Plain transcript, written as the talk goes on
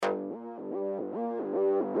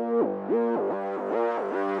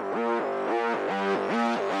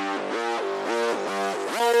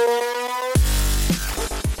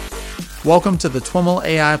Welcome to the TWIML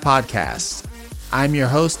AI Podcast. I'm your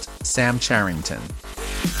host, Sam Charrington.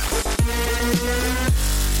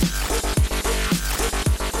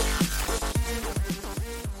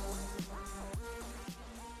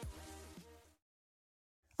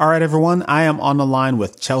 All right, everyone. I am on the line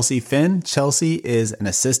with Chelsea Finn. Chelsea is an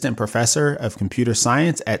assistant professor of computer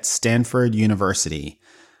science at Stanford University.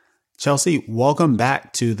 Chelsea, welcome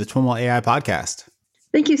back to the TWIML AI Podcast.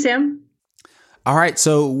 Thank you, Sam. All right.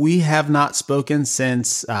 So we have not spoken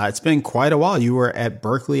since it's been quite a while. You were at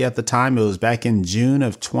Berkeley at the time. It was back in June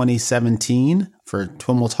of 2017 for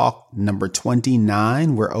TWIML Talk number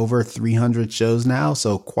 29. We're over 300 shows now,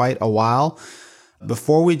 so quite a while.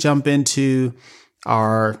 Before we jump into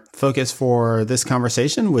our focus for this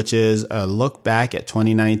conversation, which is a look back at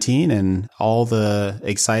 2019 and all the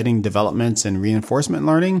exciting developments in reinforcement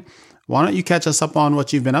learning, why don't you catch us up on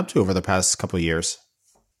what you've been up to over the past couple of years?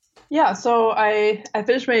 Yeah, so I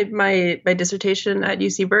finished my dissertation at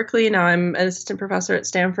UC Berkeley. Now I'm an assistant professor at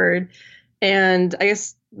Stanford. And I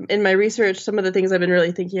guess in my research, some of the things I've been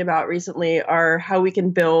really thinking about recently are how we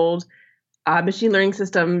can build machine learning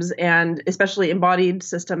systems and especially embodied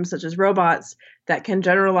systems such as robots that can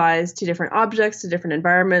generalize to different objects, to different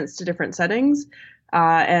environments, to different settings.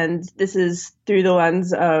 And this is through the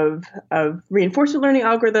lens of reinforcement learning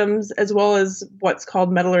algorithms, as well as what's called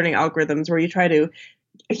meta-learning algorithms, where you try to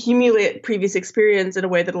accumulate previous experience in a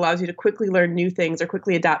way that allows you to quickly learn new things or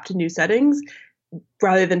quickly adapt to new settings,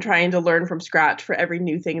 rather than trying to learn from scratch for every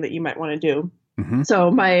new thing that you might want to do. Mm-hmm. So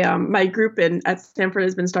my group at Stanford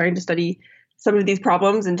has been starting to study some of these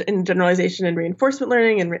problems in generalization and reinforcement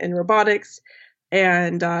learning and robotics.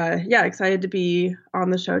 And excited to be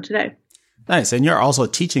on the show today. Nice. And you're also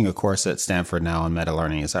teaching a course at Stanford now on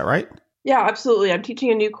meta-learning. Is that right? Yeah, absolutely. I'm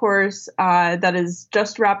teaching a new course that is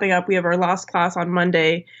just wrapping up. We have our last class on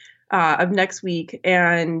Monday of next week.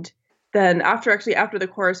 And then after the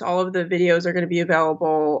course, all of the videos are going to be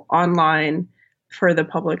available online for the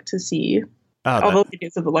public to see. All the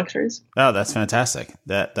videos of the lectures. Oh, that's fantastic.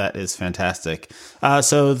 That is fantastic.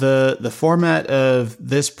 So the format of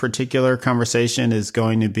this particular conversation is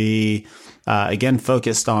going to be, again,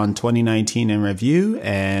 focused on 2019 in review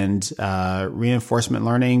and reinforcement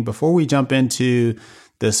learning. Before we jump into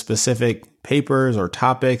the specific papers or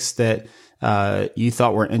topics that you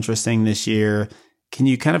thought were interesting this year, can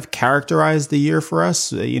you kind of characterize the year for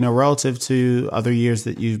us, relative to other years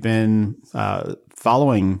that you've been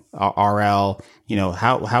following RL?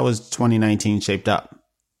 How was 2019 shaped up?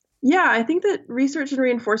 Yeah, I think that research in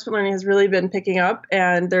reinforcement learning has really been picking up,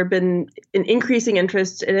 and there have been an increasing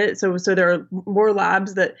interest in it. So there are more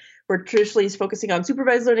labs that were traditionally focusing on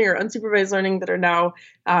supervised learning or unsupervised learning that are now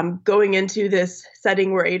going into this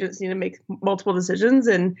setting where agents need to make multiple decisions,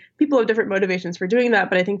 and people have different motivations for doing that.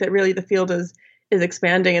 But I think that really the field is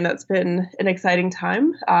expanding, and that's been an exciting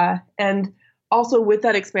time. And also with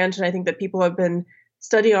that expansion, I think that people have been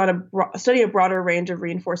studying a broader range of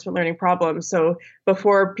reinforcement learning problems. So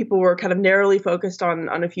before, people were kind of narrowly focused on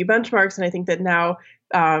a few benchmarks, and I think that now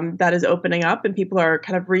that is opening up, and people are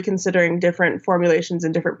kind of reconsidering different formulations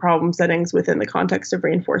and different problem settings within the context of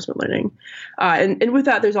reinforcement learning. And with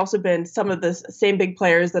that, there's also been some of the same big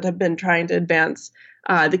players that have been trying to advance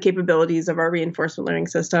the capabilities of our reinforcement learning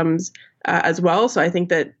systems as well. So I think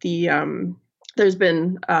that there's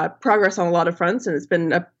been progress on a lot of fronts, and it's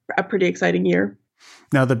been a pretty exciting year.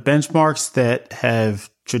 Now, the benchmarks that have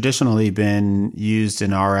traditionally been used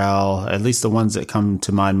in RL, at least the ones that come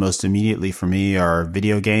to mind most immediately for me, are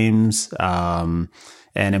video games. And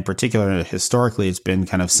in particular, historically, it's been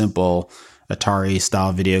kind of simple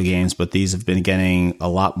Atari-style video games, but these have been getting a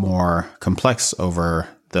lot more complex over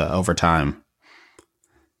time.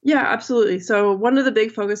 Yeah, absolutely. So one of the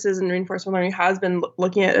big focuses in reinforcement learning has been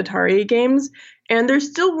looking at Atari games, and there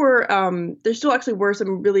still actually were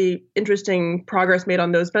some really interesting progress made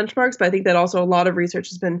on those benchmarks. But I think that also a lot of research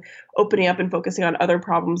has been opening up and focusing on other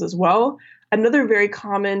problems as well. Another very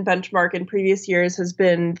common benchmark in previous years has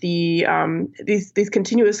been these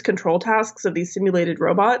continuous control tasks of these simulated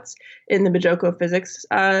robots in the MAJOCO physics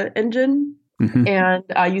engine. Mm-hmm. And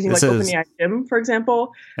using OpenAI Gym, for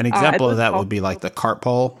example. An example of that would be like the cart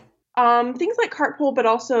pole. Things like cart pole, but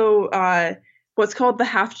also what's called the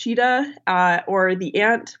half cheetah or the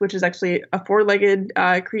ant, which is actually a four-legged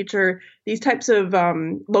creature. These types of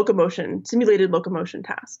simulated locomotion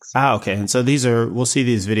tasks. Okay. And so we'll see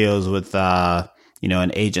these videos with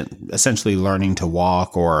an agent essentially learning to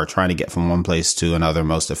walk or trying to get from one place to another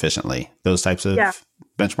most efficiently. Those types of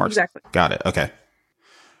benchmarks. Exactly. Got it. Okay.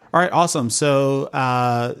 All right, awesome. So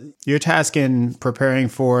your task in preparing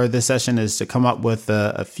for this session is to come up with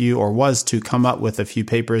a few, or was to come up with a few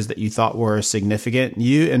papers that you thought were significant.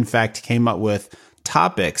 You, in fact, came up with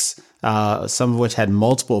topics, some of which had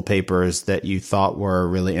multiple papers that you thought were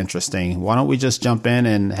really interesting. Why don't we just jump in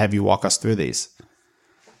and have you walk us through these?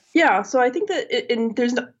 Yeah, so I think that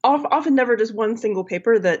there's often never just one single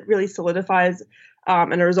paper that really solidifies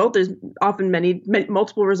and a result. There's often many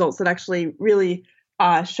multiple results that actually really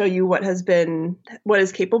show you what is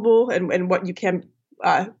capable and what you can,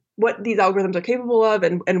 what these algorithms are capable of,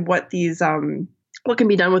 and what what can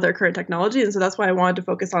be done with our current technology. And so that's why I wanted to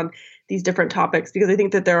focus on these different topics, because I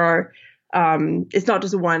think that there are, it's not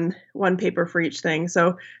just one paper for each thing.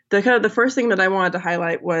 So the first thing that I wanted to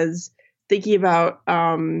highlight was thinking about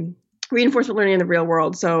reinforcement learning in the real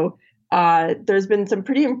world. So there's been some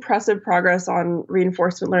pretty impressive progress on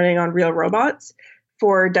reinforcement learning on real robots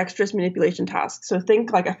for dexterous manipulation tasks. So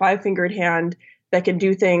think like a 5-fingered hand that can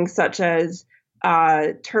do things such as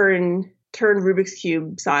turn Rubik's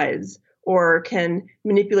Cube size, or can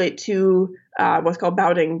manipulate two what's called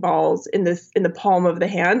bounding balls in the palm of the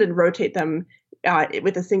hand and rotate them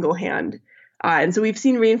with a single hand. And so we've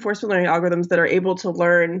seen reinforcement learning algorithms that are able to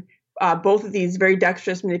learn both of these very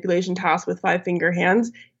dexterous manipulation tasks with 5-finger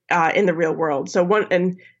hands in the real world. So one of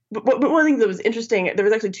the things that was interesting, there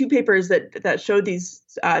was actually 2 papers that showed these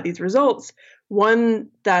results. One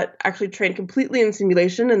that actually trained completely in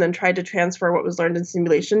simulation and then tried to transfer what was learned in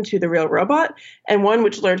simulation to the real robot, and one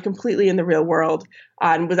which learned completely in the real world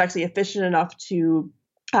and was actually efficient enough to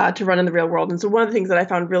run in the real world. And so one of the things that I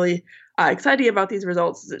found really exciting about these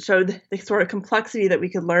results is it showed the sort of complexity that we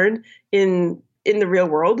could learn in the real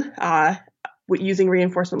world using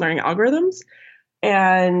reinforcement learning algorithms.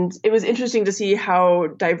 And it was interesting to see how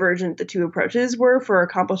divergent the 2 approaches were for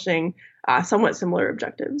accomplishing somewhat similar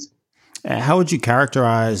objectives. How would you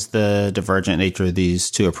characterize the divergent nature of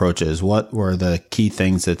these 2 approaches? What were the key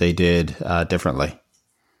things that they did differently?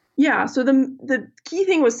 Yeah, so the key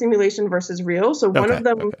thing was simulation versus real. So one of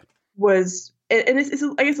them was, and it's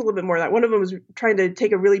I guess a little bit more of that. One of them was trying to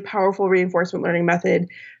take a really powerful reinforcement learning method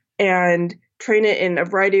and train it in a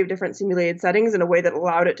variety of different simulated settings in a way that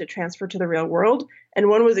allowed it to transfer to the real world. And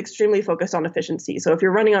one was extremely focused on efficiency. So if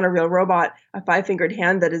you're running on a real robot, a 5-fingered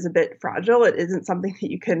hand that is a bit fragile, it isn't something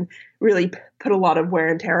that you can really put a lot of wear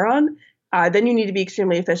and tear on. Then you need to be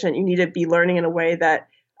extremely efficient. You need to be learning in a way that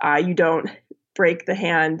you don't break the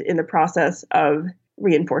hand in the process of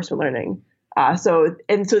reinforcement learning. So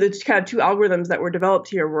the kind of 2 algorithms that were developed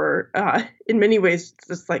here were, in many ways,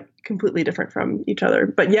 just like completely different from each other,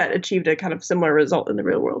 but yet achieved a kind of similar result in the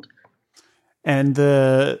real world. And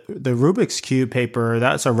the Rubik's Cube paper,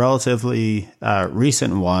 that's a relatively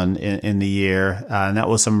recent one in the year, and that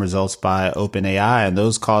was some results by OpenAI, and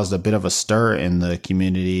those caused a bit of a stir in the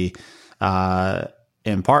community,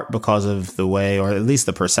 in part because of the way, or at least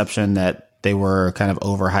the perception, that they were kind of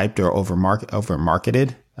overhyped or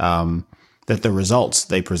overmarketed. That the results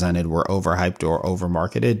they presented were overhyped or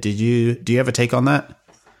overmarketed. Do you have a take on that?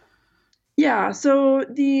 Yeah. So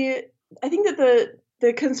I think that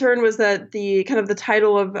the concern was that the kind of the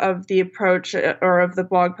title of the approach or of the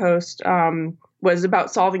blog post was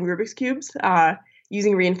about solving Rubik's Cubes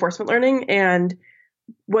using reinforcement learning. And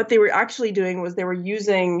what they were actually doing was they were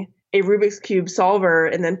using a Rubik's Cube solver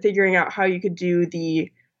and then figuring out how you could do they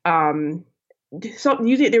were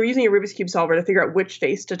using a Rubik's Cube solver to figure out which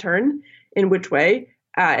face to turn in which way.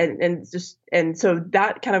 And so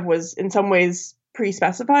that kind of was in some ways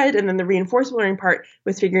pre-specified. And then the reinforcement learning part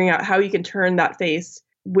was figuring out how you can turn that face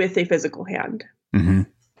with a physical hand. Mm-hmm.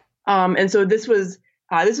 And so this was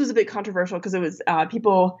a bit controversial because it was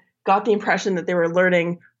people got the impression that they were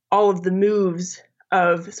learning all of the moves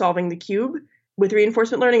of solving the cube with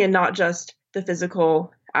reinforcement learning and not just the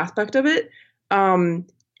physical aspect of it.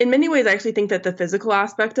 In many ways, I actually think that the physical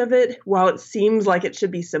aspect of it, while it seems like it should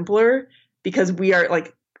be simpler because we are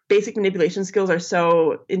like basic manipulation skills are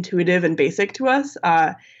so intuitive and basic to us,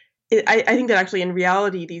 I think that actually in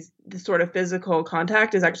reality, this sort of physical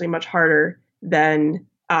contact is actually much harder than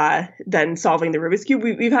solving the Rubik's Cube.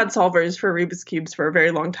 We've had solvers for Rubik's Cubes for a very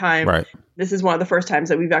long time. Right. This is one of the first times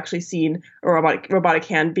that we've actually seen a robotic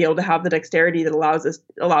hand be able to have the dexterity that allows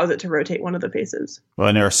it to rotate one of the faces. Well,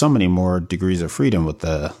 and there are so many more degrees of freedom with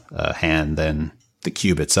the hand than the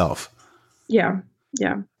cube itself. Yeah.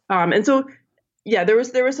 And so, yeah, there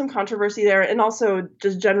was some controversy there, and also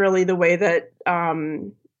just generally the way that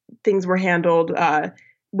things were handled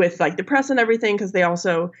with like the press and everything, because they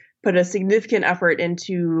also put a significant effort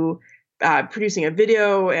into producing a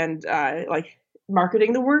video and like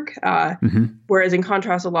marketing the work. Whereas in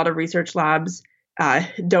contrast, a lot of research labs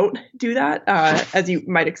don't do that, as you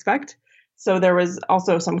might expect. So there was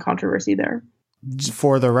also some controversy there.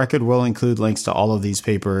 For the record, we'll include links to all of these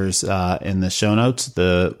papers in the show notes.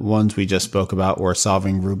 The ones we just spoke about were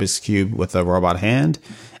Solving Rubik's Cube with a Robot Hand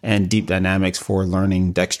and Deep Dynamics for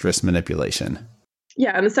Learning Dexterous Manipulation.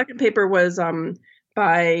 Yeah, and the second paper was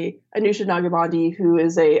by Anusha Nagabandi, who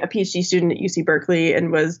is a PhD student at UC Berkeley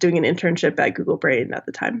and was doing an internship at Google Brain at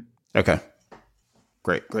the time. Okay.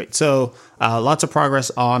 Great. So lots of progress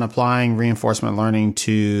on applying reinforcement learning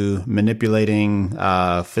to manipulating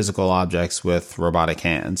physical objects with robotic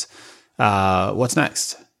hands. What's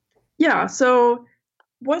next? Yeah, so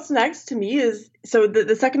what's next to me is, so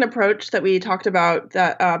the second approach that we talked about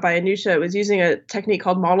that by Anusha was using a technique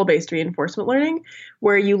called model-based reinforcement learning,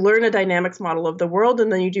 where you learn a dynamics model of the world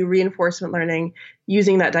and then you do reinforcement learning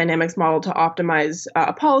using that dynamics model to optimize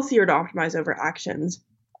a policy or to optimize over actions.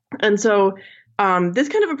 And so this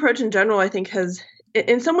kind of approach in general, I think, has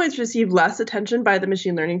in some ways received less attention by the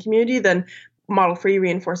machine learning community than model-free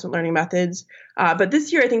reinforcement learning methods. But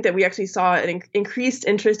this year, I think that we actually saw an increased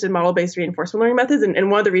interest in model-based reinforcement learning methods. And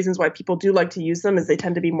one of the reasons why people do like to use them is they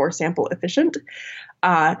tend to be more sample efficient.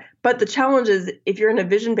 But the challenge is, if you're in a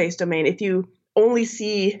vision-based domain, if you only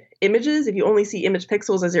see images, if you only see image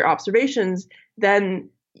pixels as your observations, then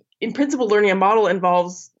in principle, learning a model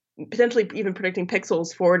involves potentially even predicting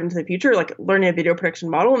pixels forward into the future, like learning a video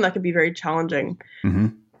prediction model, and that can be very challenging. Mm-hmm.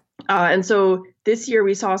 And so this year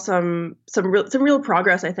we saw some real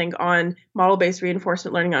progress, I think, on model-based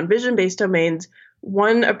reinforcement learning on vision-based domains.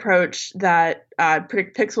 One approach that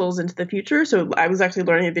predict pixels into the future. So I was actually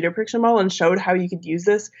learning a video prediction model and showed how you could use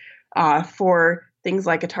this for things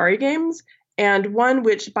like Atari games. And one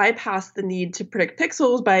which bypassed the need to predict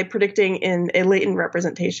pixels by predicting in a latent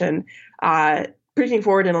representation, predicting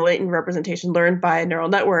forward in a latent representation learned by a neural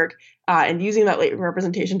network, and using that latent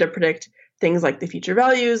representation to predict things like the future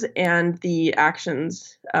values and the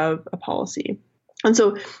actions of a policy. And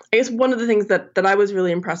so I guess one of the things that I was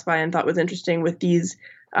really impressed by and thought was interesting with these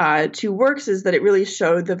two works is that it really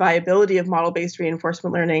showed the viability of model-based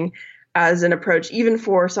reinforcement learning as an approach, even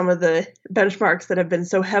for some of the benchmarks that have been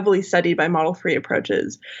so heavily studied by model-free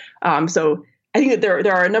approaches. So I think that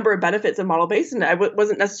there are a number of benefits of model-based, and I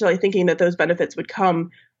wasn't necessarily thinking that those benefits would come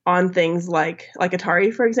on things like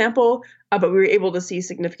Atari, for example, but we were able to see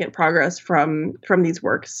significant progress from these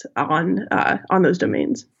works on those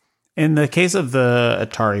domains. In the case of the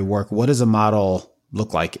Atari work, what does a model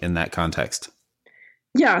look like in that context?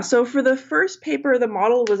 Yeah, so for the first paper, the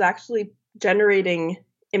model was actually generating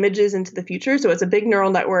images into the future. So it's a big neural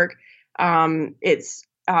network. It's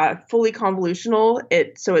fully convolutional.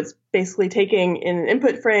 So it's basically taking in an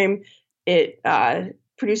input frame. It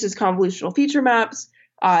produces convolutional feature maps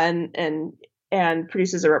and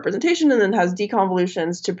produces a representation, and then has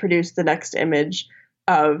deconvolutions to produce the next image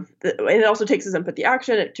and it also takes as input the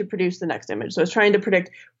action to produce the next image. So it's trying to predict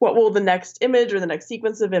what will the next image or the next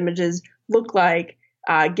sequence of images look like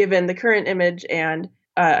given the current image and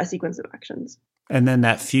a sequence of actions. And then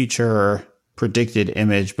that future predicted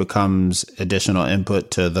image becomes additional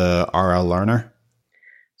input to the RL learner?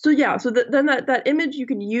 So then that image you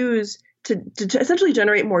can use to essentially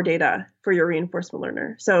generate more data for your reinforcement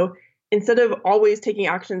learner. So instead of always taking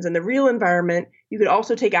actions in the real environment, you could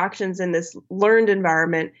also take actions in this learned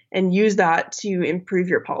environment and use that to improve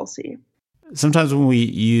your policy. Sometimes when we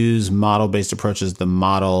use model-based approaches, the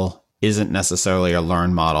model isn't necessarily a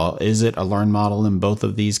learned model. Is it a learned model in both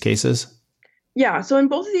of these cases? Yeah, so in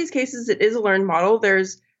both of these cases, it is a learned model.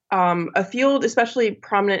 There's a field, especially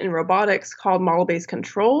prominent in robotics, called model-based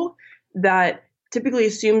control that typically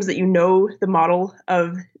assumes that you know the model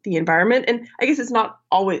of the environment. And I guess it's not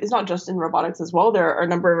just in robotics as well. There are a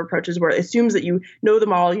number of approaches where it assumes that you know the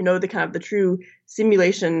model, you know the kind of the true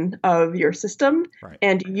simulation of your system, right,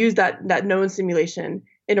 and you use that known simulation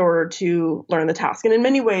in order to learn the task. And in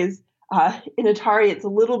many ways, in Atari, it's a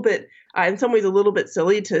little bit, in some ways, a little bit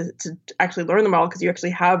silly to actually learn the model because you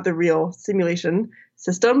actually have the real simulation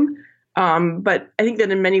system. But I think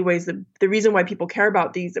that in many ways, the reason why people care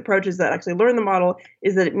about these approaches that actually learn the model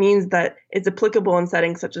is that it means that it's applicable in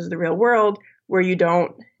settings such as the real world where you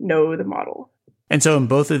don't know the model. And so in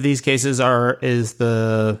both of these cases, is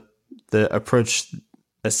the approach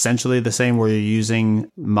essentially the same where you're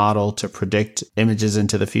using model to predict images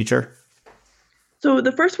into the future? So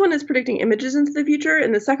the first one is predicting images into the future,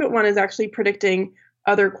 and the second one is actually predicting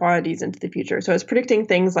other quantities into the future. So it's predicting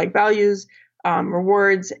things like values,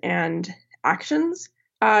 rewards, and actions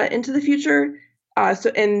into the future.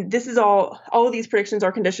 And this is all of these predictions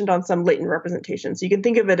are conditioned on some latent representation. So you can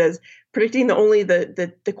think of it as predicting only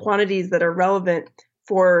the quantities that are relevant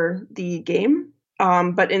for the game.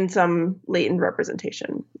 but in some latent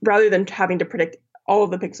representation, rather than having to predict all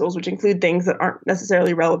of the pixels, which include things that aren't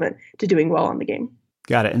necessarily relevant to doing well on the game.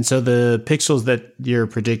 Got it. And so the pixels that you're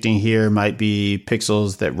predicting here might be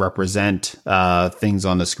pixels that represent things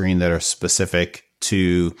on the screen that are specific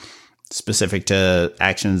to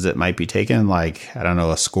actions that might be taken, like, I don't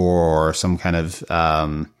know, a score or some kind of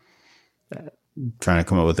trying to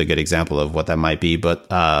come up with a good example of what that might be, but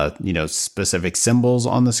specific symbols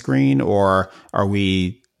on the screen, or are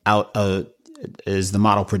we is the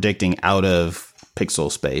model predicting out of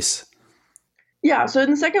pixel space? Yeah, so in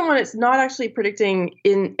the second one, it's not actually predicting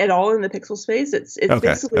at all in the pixel space. It's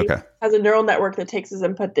basically has a neural network that takes as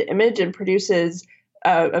input the image and produces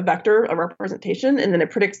a vector, a representation, and then it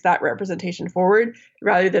predicts that representation forward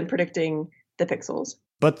rather than predicting the pixels.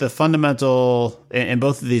 But the fundamental, in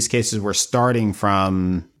both of these cases, we're starting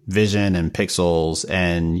from vision and pixels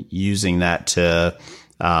and using that to,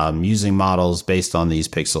 using models based on these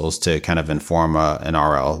pixels to kind of inform an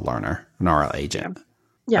RL learner, an RL agent.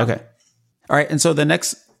 Yeah. Okay. All right. And so the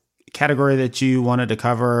next category that you wanted to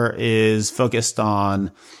cover is focused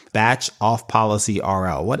on batch off policy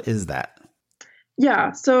RL. What is that?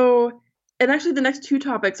 Yeah. So, and actually the next two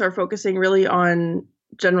topics are focusing really on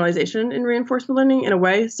generalization in reinforcement learning in a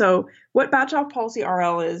way. So what batch off policy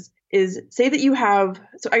RL is say that you have,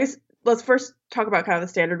 so I guess let's first talk about kind of the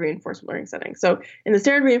standard reinforcement learning setting. So in the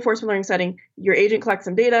standard reinforcement learning setting, your agent collects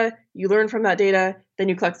some data, you learn from that data, then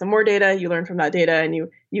you collect some more data, you learn from that data, and you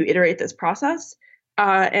iterate this process.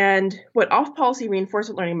 And what off policy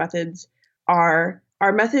reinforcement learning methods are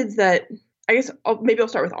methods that, I guess maybe I'll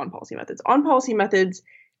start with on policy methods. On policy methods,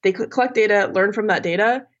 they collect data, learn from that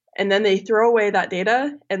data, and then they throw away that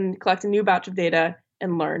data and collect a new batch of data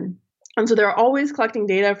and learn. And so they're always collecting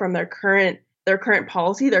data from their current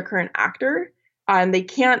policy, their current actor, and they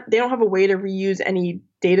don't have a way to reuse any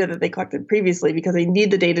data that they collected previously because they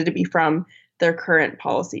need the data to be from their current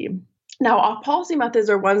policy. Now, off-policy methods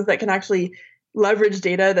are ones that can actually leverage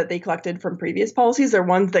data that they collected from previous policies. They're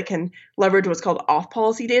ones that can leverage what's called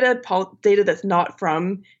off-policy data, data that's not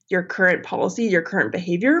from your current policy, your current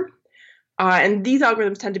behavior. And these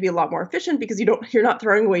algorithms tend to be a lot more efficient because you're not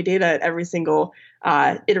throwing away data at every single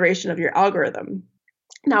iteration of your algorithm.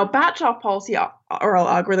 Now, batch off policy RL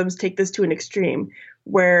algorithms take this to an extreme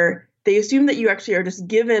where they assume that you actually are just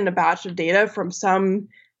given a batch of data from some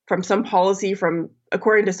policy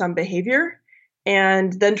according to some behavior,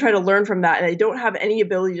 and then try to learn from that. And they don't have any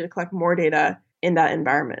ability to collect more data in that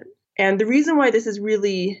environment. And the reason why this is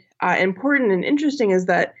really important and interesting is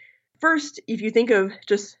that first, if you think of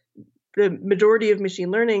just the majority of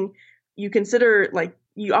machine learning, you consider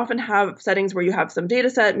you often have settings where you have some data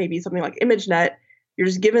set, maybe something like ImageNet. You're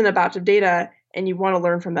just given a batch of data and you want to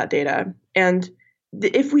learn from that data. And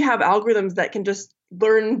if we have algorithms that can just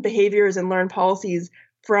learn behaviors and learn policies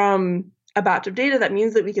from a batch of data, that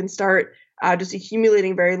means that we can start just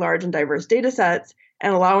accumulating very large and diverse data sets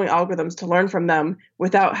and allowing algorithms to learn from them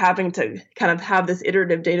without having to kind of have this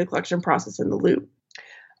iterative data collection process in the loop.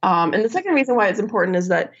 And the second reason why it's important is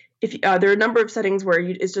that if there are a number of settings where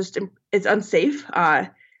it's unsafe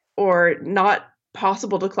or not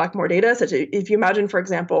possible to collect more data, such as if you imagine, for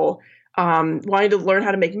example, wanting to learn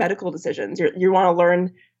how to make medical decisions, you want to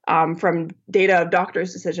learn from data of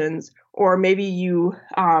doctors' decisions, or maybe you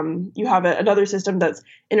have another system that's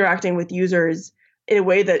interacting with users in a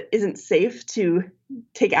way that isn't safe to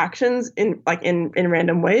take actions in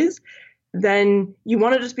random ways, then you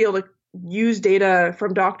want to just be able to use data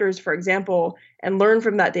from doctors, for example, and learn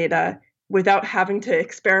from that data without having to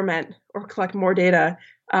experiment or collect more data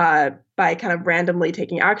by kind of randomly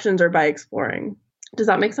taking actions or by exploring. Does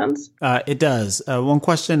that make sense? It does. One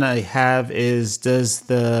question I have is, does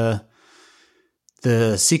the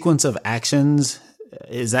sequence of actions,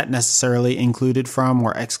 is that necessarily included from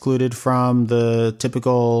or excluded from the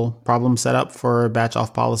typical problem setup for batch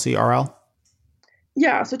off policy RL?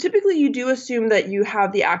 Yeah, so typically you do assume that you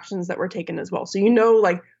have the actions that were taken as well. So you know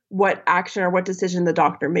what action or what decision the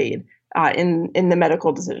doctor made in the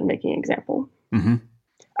medical decision-making example. Mm-hmm.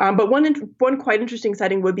 But one quite interesting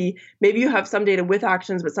setting would be maybe you have some data with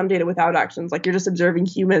actions, but some data without actions. Like you're just observing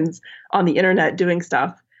humans on the internet doing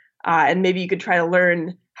stuff. And maybe you could try to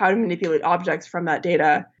learn how to manipulate objects from that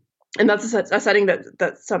data. And that's a setting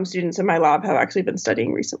that some students in my lab have actually been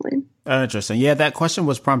studying recently. Interesting. Yeah, that question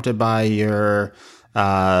was prompted by your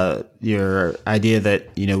idea that,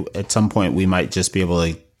 at some point we might just be able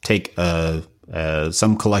to take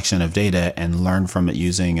some collection of data and learn from it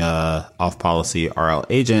using a off-policy RL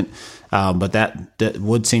agent. But that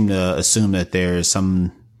would seem to assume that there's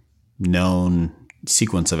some known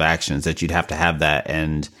sequence of actions that you'd have to have that.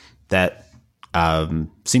 And that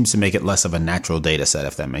seems to make it less of a natural data set,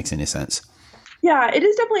 if that makes any sense. Yeah, it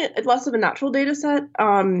is definitely less of a natural data set.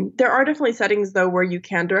 There are definitely settings, though, where you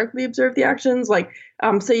can directly observe the actions. Like,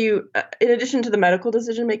 say in addition to the medical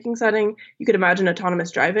decision-making setting, you could imagine autonomous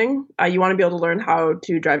driving. You want to be able to learn how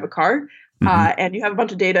to drive a car. And you have a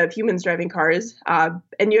bunch of data of humans driving cars.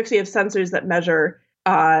 And you actually have sensors that measure,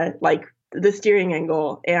 like, the steering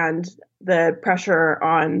angle and the pressure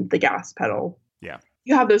on the gas pedal. Yeah.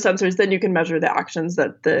 You have those sensors, then you can measure the actions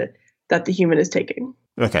that the human is taking.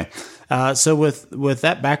 Okay. So with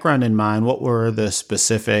that background in mind, what were the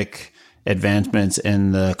specific advancements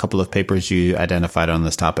in the couple of papers you identified on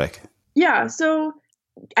this topic? Yeah. So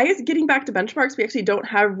I guess getting back to benchmarks, we actually don't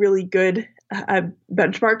have really good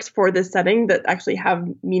benchmarks for this setting that actually have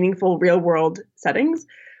meaningful real world settings.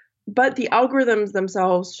 But the algorithms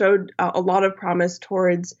themselves showed a lot of promise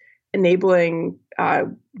towards enabling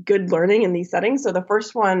good learning in these settings. So the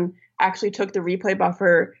first one actually took the replay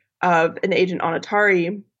buffer of an agent on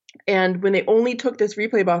Atari. And when they only took this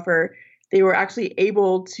replay buffer, they were actually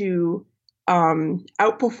able to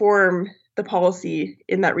outperform the policy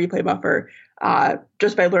in that replay buffer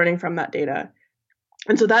just by learning from that data.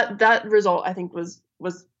 And so that result, I think, was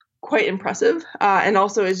quite impressive, and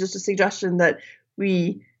also is just a suggestion that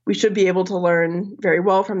we should be able to learn very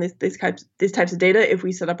well from these types of data if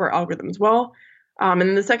we set up our algorithms well. And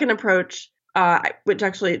then the second approach, which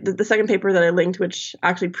actually the second paper that I linked, which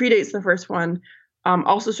actually predates the first one,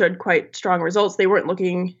 also showed quite strong results. They weren't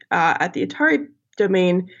looking at the Atari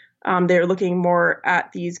domain. They were looking more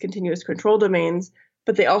at these continuous control domains,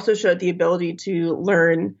 but they also showed the ability to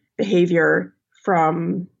learn behavior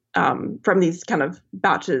from these kind of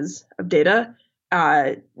batches of data.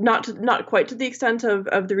 Not quite to the extent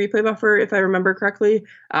of the replay buffer, if I remember correctly,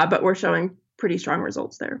 but we're showing pretty strong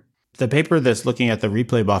results there. The paper that's looking at the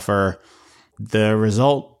replay buffer, the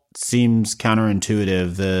result seems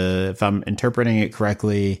counterintuitive. If I'm interpreting it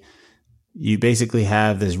correctly, you basically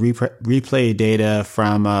have this replay data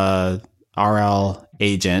from a RL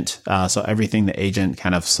agent. So everything the agent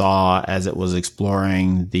kind of saw as it was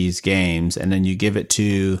exploring these games, and then you give it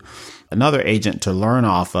to another agent to learn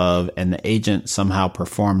off of, and the agent somehow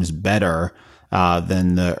performs better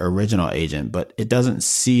than the original agent, but it doesn't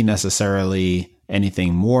see necessarily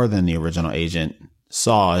anything more than the original agent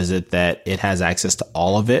saw. Is it that it has access to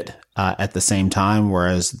all of it at the same time,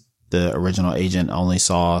 whereas the original agent only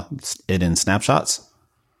saw it in snapshots?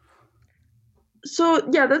 So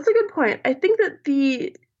yeah, that's a good point. I think that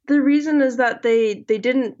the reason is that they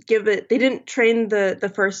didn't train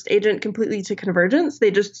the first agent completely to convergence.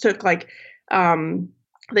 They just took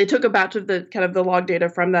they took a batch of the kind of the log data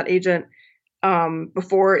from that agent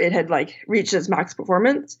before it had reached its max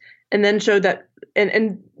performance, and then showed that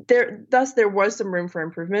and there was some room for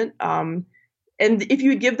improvement. And if you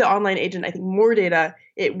would give the online agent, I think, more data,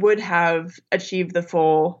 it would have achieved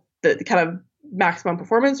the kind of maximum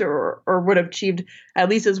performance, or would have achieved at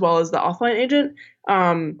least as well as the offline agent.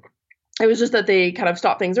 It was just that they kind of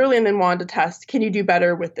stopped things early and then wanted to test, can you do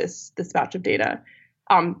better with this batch of data?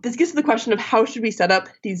 This gets to the question of how should we set up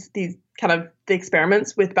these kind of the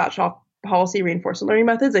experiments with batch policy reinforcement learning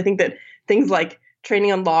methods. I think that things like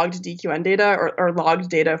training on logged DQN data or logged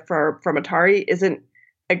data from Atari isn't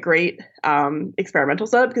a great experimental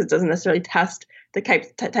setup, because it doesn't necessarily test the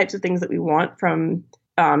types of things that we want from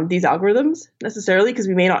these algorithms necessarily, because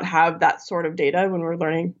we may not have that sort of data when we're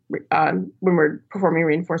learning, when we're performing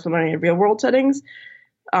reinforcement learning in real world settings.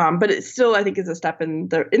 But it still, I think, is a step in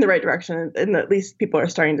the right direction, and at least people are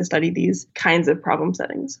starting to study these kinds of problem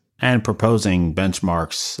settings and proposing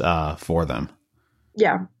benchmarks for them.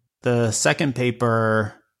 Yeah. The second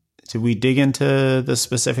paper, did we dig into the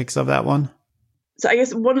specifics of that one? So I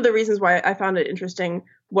guess one of the reasons why I found it interesting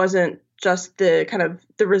wasn't just the kind of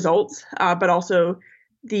the results, but also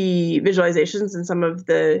the visualizations and some of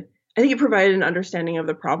I think it provided an understanding of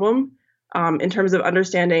the problem in terms of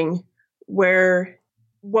understanding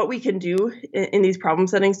what we can do in these problem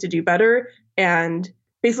settings to do better, and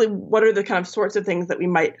basically what are the kind of sorts of things that we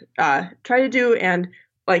might try to do, and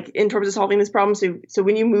in terms of solving this problem. So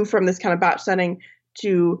when you move from this kind of batch setting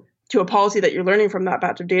to a policy that you're learning from that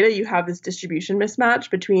batch of data, you have this distribution mismatch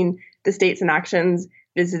between the states and actions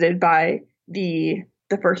visited by the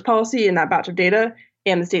first policy in that batch of data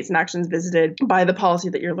and the states and actions visited by the policy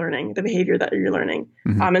that you're learning, the behavior that you're learning.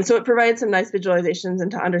 Mm-hmm. And so it provides some nice visualizations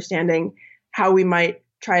into understanding how we might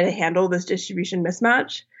try to handle this distribution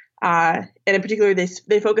mismatch. And in particular,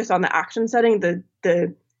 they focused on the action setting,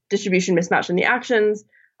 the distribution mismatch in the actions,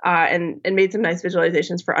 and made some nice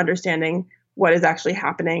visualizations for understanding what is actually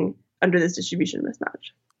happening under this distribution mismatch.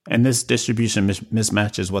 And this distribution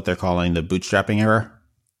mismatch is what they're calling the bootstrapping error?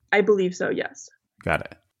 I believe so, yes. Got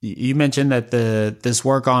it. You mentioned that this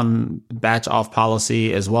work on batch off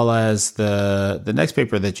policy, as well as the next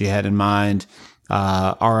paper that you had in mind,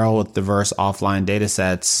 RL with diverse offline data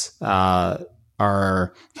sets,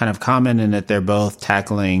 are kind of common in that they're both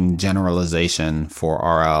tackling generalization for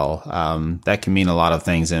RL. That can mean a lot of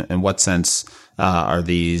things. In what sense are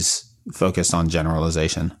these focused on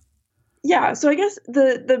generalization? Yeah, so I guess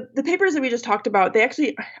the papers that we just talked about, they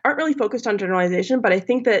actually aren't really focused on generalization, but I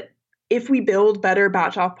think that if we build better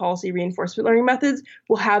batch off policy reinforcement learning methods,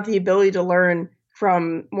 we'll have the ability to learn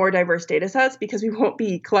from more diverse data sets because we won't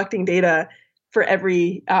be collecting data for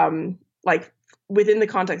every, like within the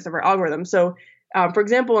context of our algorithm. So, for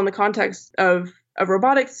example, in the context of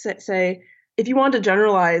robotics, say, if you want to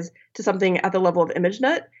generalize to something at the level of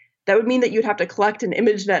ImageNet, that would mean that you'd have to collect an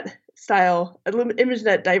ImageNet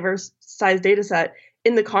diverse size data set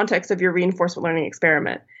in the context of your reinforcement learning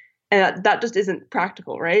experiment. And that just isn't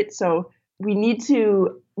practical, right? So we need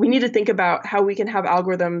to think about how we can have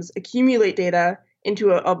algorithms accumulate data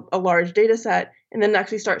into a large data set and then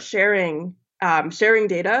actually start sharing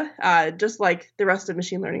data, just like the rest of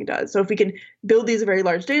machine learning does. So if we can build these very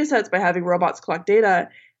large data sets by having robots collect data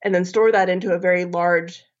and then store that into a very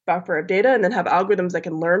large buffer of data and then have algorithms that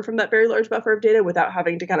can learn from that very large buffer of data without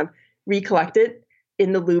having to kind of recollect it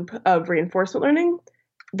in the loop of reinforcement learning,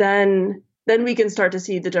 then we can start to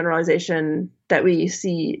see the generalization that we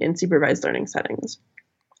see in supervised learning settings.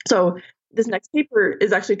 So this next paper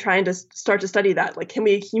is actually trying to start to study that. Like, can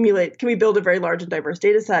we build a very large and diverse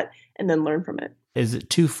data set and then learn from it? Is it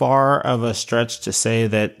too far of a stretch to say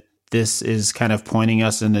that this is kind of pointing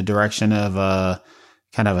us in the direction of a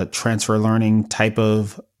kind of a transfer learning type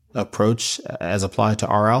of approach as applied to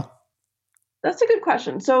RL? That's a good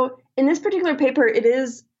question. So in this particular paper, it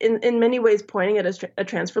is in many ways pointing at a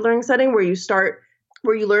transfer learning setting where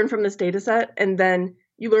you learn from this data set and then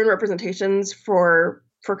you learn representations for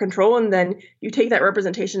control, and then you take that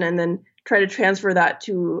representation and then try to transfer that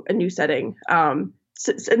to a new setting.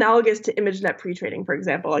 It's analogous to ImageNet pre-training, for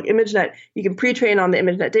example. Like ImageNet, you can pre-train on the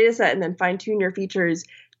ImageNet data set and then fine-tune your features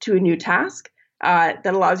to a new task that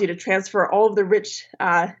allows you to transfer all of the rich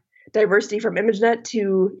diversity from ImageNet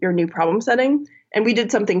to your new problem setting. And we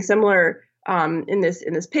did something similar in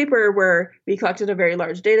this paper where we collected a very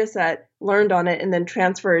large data set, learned on it, and then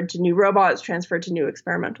transferred to new robots, transferred to new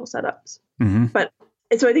experimental setups. Mm-hmm. But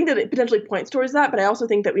so I think that it potentially points towards that, but I also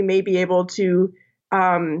think that we may be able to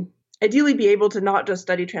ideally be able to not just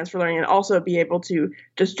study transfer learning and also be able to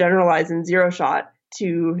just generalize in zero shot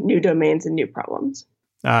to new domains and new problems.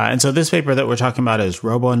 And so this paper that we're talking about is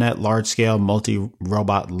RoboNet Large-Scale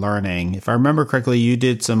Multi-Robot Learning. If I remember correctly, you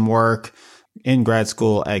did some work in grad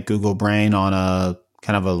school at Google Brain on a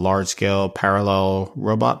kind of a large-scale parallel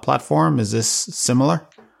robot platform. Is this similar?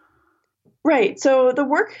 Right. So the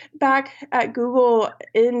work back at Google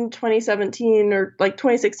in 2017 or like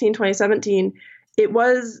 2016, 2017, it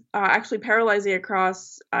was actually parallelizing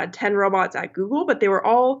across 10 robots at Google, but they were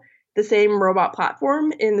all the same robot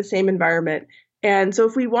platform in the same environment. And so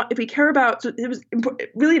if we care about, so it was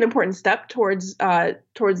really an important step towards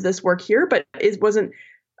this work here, but it wasn't,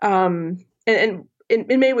 and in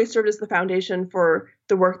many ways served as the foundation for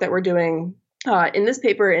the work that we're doing in this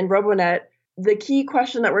paper in RoboNet. The key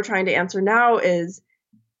question that we're trying to answer now is,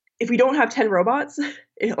 if we don't have 10 robots,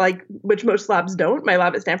 like which most labs don't, my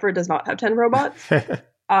lab at Stanford does not have 10 robots,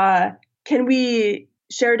 can we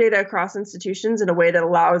share data across institutions in a way that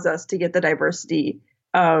allows us to get the diversity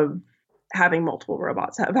of having multiple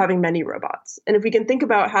robots, of having many robots? And if we can think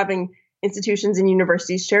about having institutions and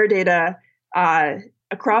universities share data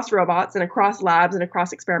across robots and across labs and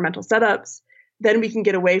across experimental setups, then we can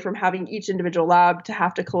get away from having each individual lab to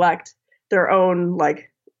have to collect their own like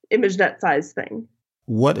ImageNet size thing.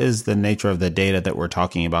 What is the nature of the data that we're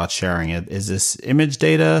talking about sharing? Is this image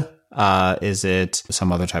data? Is it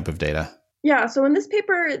some other type of data? Yeah, so in this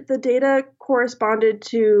paper, the data corresponded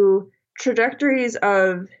to trajectories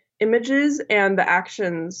of images and the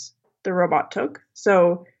actions the robot took.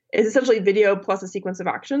 So it's essentially video plus a sequence of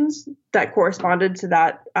actions that corresponded to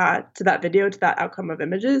that video, to that outcome of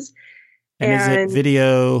images. And is it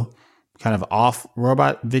video kind of off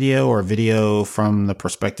robot video or video from the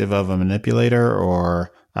perspective of a manipulator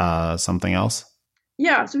or something else?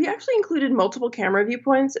 Yeah, so we actually included multiple camera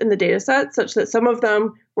viewpoints in the data set, such that some of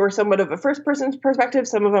them were somewhat of a first-person perspective,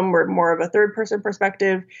 some of them were more of a third-person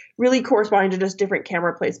perspective, really corresponding to just different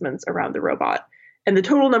camera placements around the robot. And the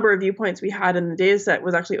total number of viewpoints we had in the data set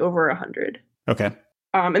was actually over 100. Okay.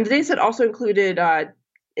 And the data set also included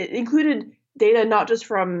data not just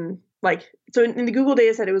from so in the Google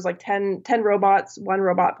data set, it was like 10 robots, one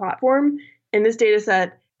robot platform. In this data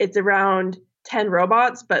set, it's around 10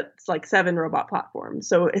 robots, but it's like 7 robot platforms.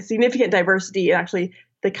 So a significant diversity in actually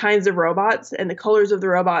the kinds of robots and the colors of the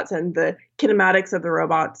robots and the kinematics of the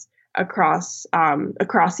robots across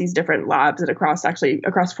these different labs and across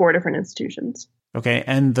 4 different institutions. Okay,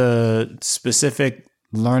 and the specific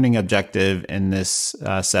learning objective in this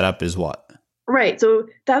setup is what? Right. So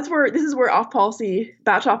this is where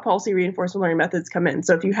batch off policy reinforcement learning methods come in.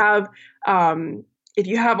 So if you have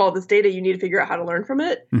all this data, you need to figure out how to learn from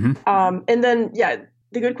it. Mm-hmm. And then,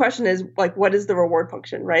 the good question is like, what is the reward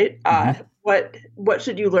function, right? Mm-hmm. What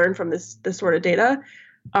should you learn from this sort of data?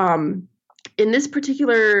 In this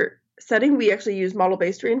particular setting, we actually use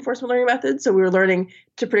model-based reinforcement learning methods. So we were learning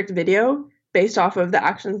to predict video based off of the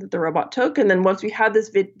actions that the robot took. And then once we had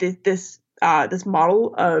this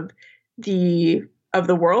model of the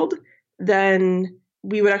world, then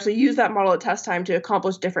we would actually use that model at test time to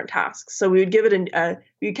accomplish different tasks. So we would give it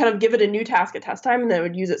a new task at test time, and then it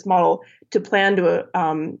would use its model to plan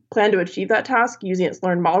to achieve that task using its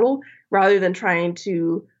learned model, rather than trying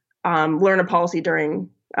to learn a policy during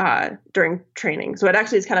training. So it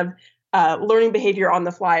actually is kind of learning behavior on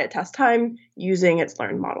the fly at test time using its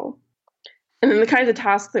learned model. And then the kinds of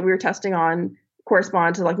tasks that we were testing on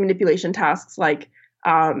correspond to like manipulation tasks, like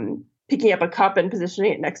picking up a cup and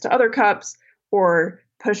positioning it next to other cups, or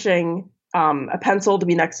pushing a pencil to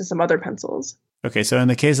be next to some other pencils. Okay, so in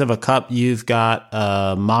the case of a cup, you've got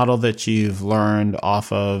a model that you've learned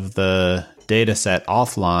off of the data set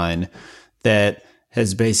offline that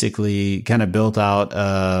has basically kind of built out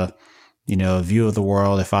a view of the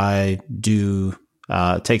world. If I do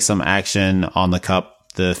take some action on the cup,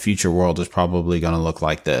 the future world is probably going to look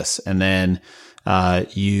like this. And then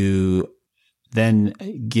you then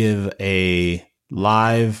give a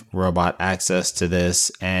live robot access to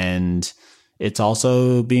this, and it's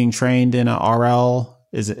also being trained in a RL.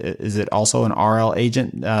 Is it also an RL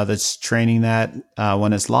agent that's training that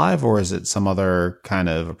when it's live, or is it some other kind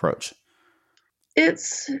of approach?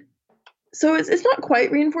 It's not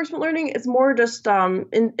quite reinforcement learning. It's more just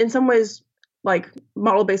in some ways like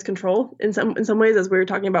model-based control in some ways, as we were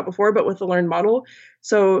talking about before, but with the learned model.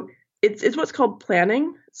 So it's what's called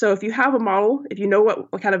planning. So if you have a model, if you know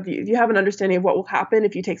if you have an understanding of what will happen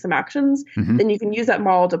if you take some actions, Mm-hmm. then you can use that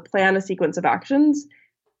model to plan a sequence of actions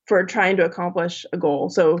for trying to accomplish a goal.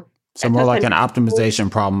 So more like an optimization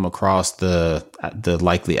problem across the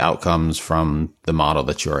likely outcomes from the model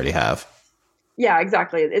that you already have. Yeah,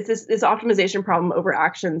 exactly. It's this optimization problem over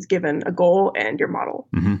actions given a goal and your model.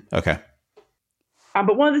 Mm-hmm. Okay.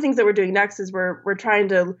 But one of the things that we're doing next is we're trying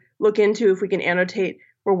to look into if we can annotate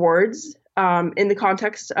rewards in the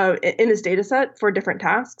context of in this data set for different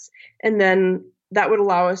tasks, and then that would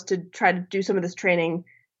allow us to try to do some of this training,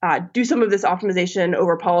 do some of this optimization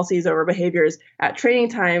over policies, over behaviors at training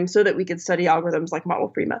time, so that we could study algorithms like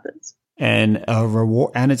model-free methods. And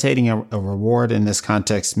annotating a reward in this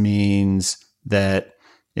context means that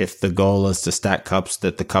if the goal is to stack cups,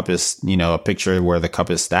 that the cup is, a picture where the cup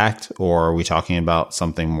is stacked, or are we talking about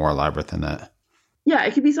something more elaborate than that? Yeah,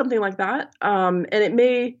 it could be something like that. And it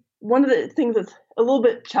may, one of the things that's a little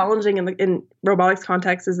bit challenging in robotics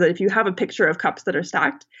context is that if you have a picture of cups that are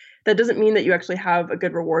stacked, that doesn't mean that you actually have a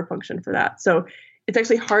good reward function for that. So it's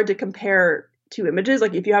actually hard to compare two images.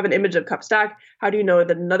 Like if you have an image of cup stack, how do you know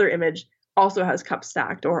that another image also has cups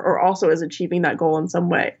stacked or also is achieving that goal in some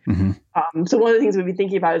way? Mm-hmm. So one of the things we'd be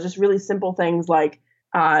thinking about is just really simple things like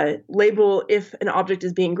label if an object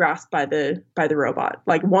is being grasped by the robot,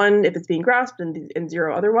 like 1 if it's being grasped and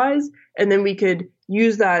 0 otherwise, and then we could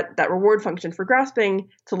use that reward function for grasping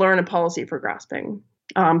to learn a policy for grasping.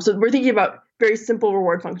 So we're thinking about very simple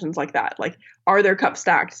reward functions like that, like are there cups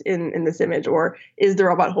stacked in this image, or is the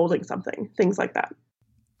robot holding something, things like that.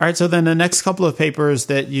 All right, so then the next couple of papers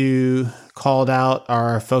that you called out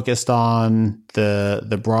are focused on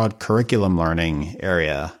the broad curriculum learning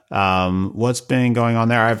area. What's been going on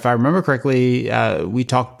there? If I remember correctly, we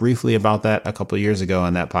talked briefly about that a couple of years ago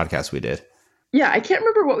on that podcast we did. Yeah, I can't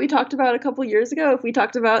remember what we talked about a couple of years ago, if we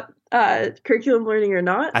talked about curriculum learning or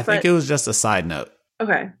not. I think it was just a side note.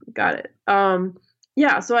 Okay, got it.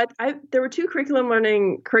 Yeah, so there were 2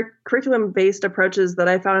 curriculum-based approaches that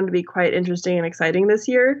I found to be quite interesting and exciting this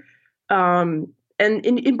year. And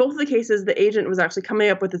in both of the cases, the agent was actually coming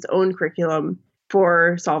up with its own curriculum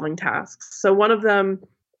for solving tasks. So one of them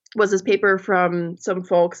was this paper from some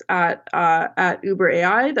folks at Uber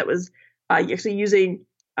AI that was actually using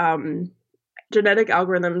genetic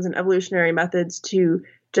algorithms and evolutionary methods to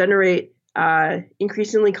generate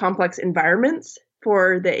increasingly complex environments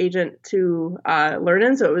for the agent to learn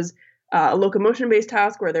in. So it was a locomotion-based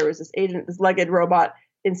task where there was this legged robot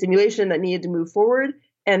in simulation that needed to move forward,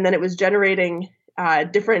 and then it was generating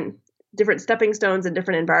different different stepping stones and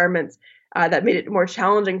different environments that made it more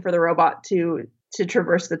challenging for the robot to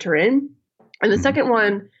traverse the terrain. And the second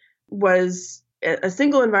one was a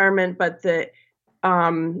single environment, but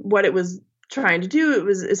what it was trying to do, it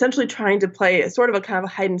was essentially trying to play a sort of a kind of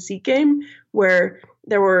a hide and seek game where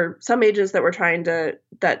there were some agents that were trying to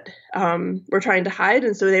hide,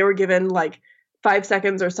 and so they were given like 5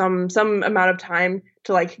 seconds or some amount of time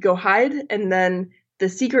to like go hide, and then the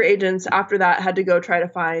seeker agents after that had to go try to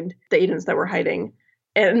find the agents that were hiding.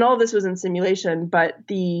 And all of this was in simulation, but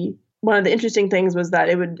one of the interesting things was that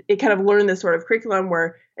it kind of learned this sort of curriculum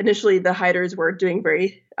where initially the hiders were doing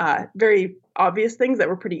very very obvious things that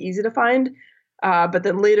were pretty easy to find, but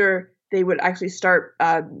then later they would actually start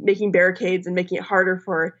making barricades and making it harder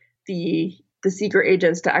for the seeker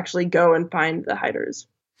agents to actually go and find the hiders.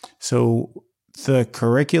 So the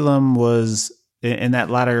curriculum was, in that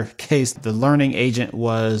latter case, the learning agent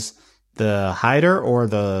was the hider or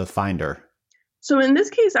the finder? So in this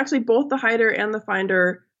case, actually, both the hider and the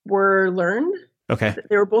finder were learned. Okay.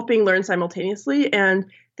 They were both being learned simultaneously, and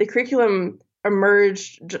the curriculum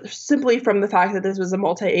emerged simply from the fact that this was a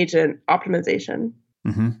multi-agent optimization.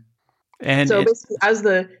 Mm-hmm. And so basically, as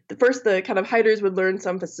the kind of hiders would learn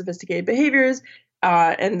some sophisticated behaviors,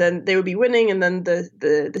 and then they would be winning, and then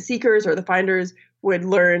the seekers or the finders would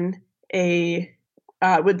would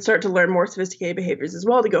start to learn more sophisticated behaviors as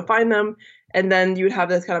well to go find them, and then you would have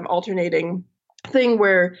this kind of alternating thing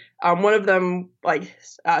where one of them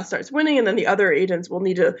starts winning, and then the other agents will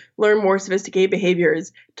need to learn more sophisticated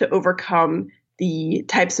behaviors to overcome the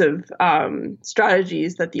types of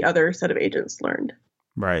strategies that the other set of agents learned.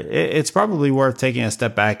 Right. It's probably worth taking a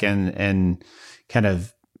step back and kind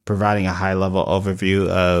of providing a high level overview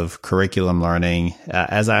of curriculum learning.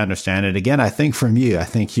 As I understand it, again, I think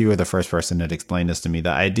you were the first person that explained this to me. The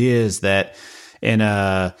idea is that in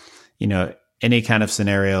any kind of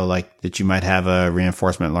scenario like that, you might have a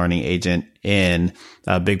reinforcement learning agent in.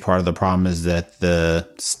 A big part of the problem is that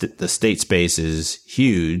the state space is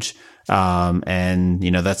huge. And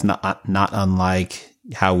that's not unlike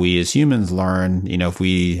how we as humans learn. If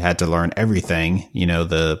we had to learn everything,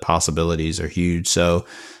 the possibilities are huge. So,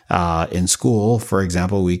 in school, for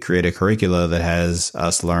example, we create a curricula that has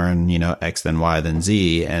us learn, X then Y then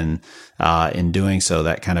Z. And, in doing so,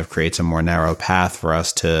 that kind of creates a more narrow path for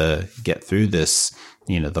us to get through this,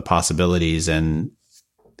 the possibilities. And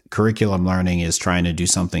curriculum learning is trying to do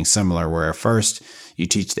something similar, where first you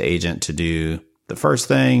teach the agent to do the first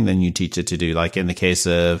thing, then you teach it to do, like in the case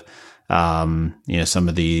of, some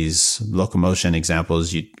of these locomotion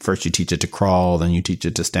examples, you teach it to crawl, then you teach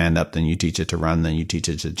it to stand up, then you teach it to run, then you teach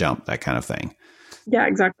it to jump, that kind of thing. Yeah,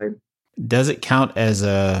 exactly. Does it count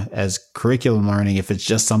as curriculum learning if it's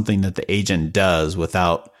just something that the agent does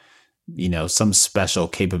without, some special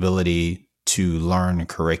capability to learn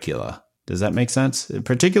curricula? Does that make sense?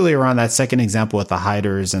 Particularly around that second example with the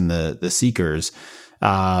hiders and the seekers,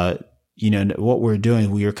 what we're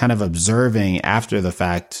doing, we are kind of observing after the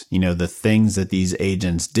fact, the things that these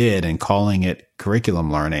agents did and calling it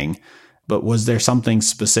curriculum learning. But was there something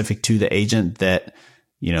specific to the agent that,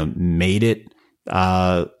 made it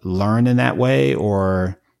learn in that way?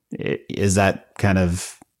 Or is that kind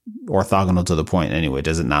of orthogonal to the point anyway?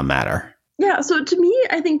 Does it not matter? Yeah. So to me,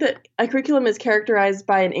 I think that a curriculum is characterized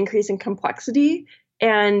by an increase in complexity.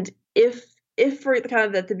 And if for kind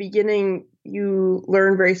of at the beginning, you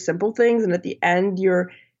learn very simple things, and at the end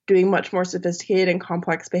you're doing much more sophisticated and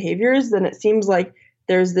complex behaviors, then it seems like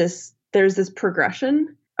there's this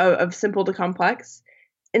progression of simple to complex.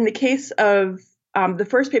 In the case of the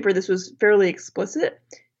first paper, this was fairly explicit.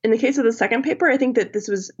 In the case of the second paper, I think that this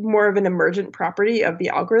was more of an emergent property of the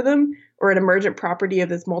algorithm, or an emergent property of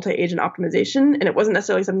this multi-agent optimization, and it wasn't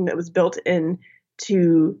necessarily something that was built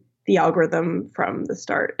into the algorithm from the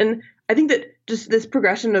start. And I think that just this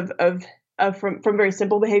progression from very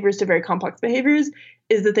simple behaviors to very complex behaviors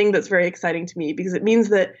is the thing that's very exciting to me, because it means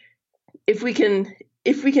that if we can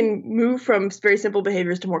move from very simple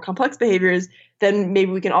behaviors to more complex behaviors, then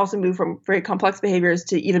maybe we can also move from very complex behaviors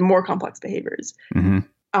to even more complex behaviors. Mm-hmm.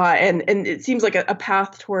 And it seems like a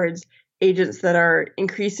path towards agents that are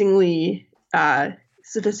increasingly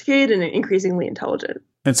sophisticated and increasingly intelligent.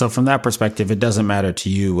 And so from that perspective, it doesn't matter to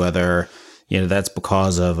you whether that's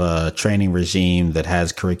because of a training regime that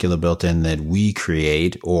has curricula built in that we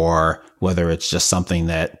create, or whether it's just something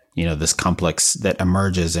that, this complex that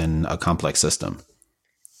emerges in a complex system.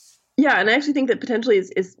 Yeah. And I actually think that potentially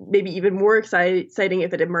is maybe even more exciting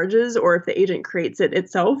if it emerges, or if the agent creates it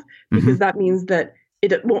itself, because that means that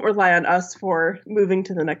it won't rely on us for moving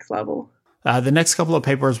to the next level. The next couple of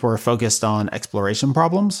papers were focused on exploration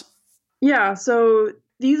problems. Yeah. So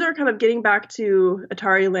these are kind of getting back to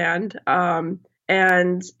Atari land,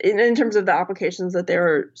 and in terms of the applications that they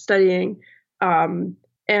were studying, and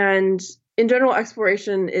in general,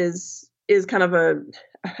 exploration is kind of a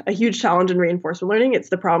huge challenge in reinforcement learning. It's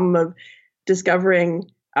the problem of discovering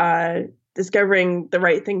the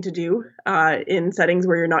right thing to do in settings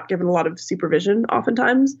where you're not given a lot of supervision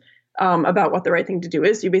oftentimes about what the right thing to do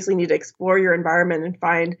is. So you basically need to explore your environment and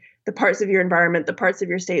find the parts of your environment, the parts of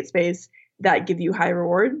your state space that give you high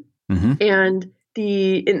reward. Mm-hmm. And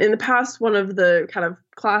in the past, one of the kind of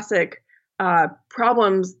classic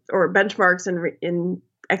problems or benchmarks in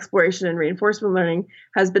exploration and reinforcement learning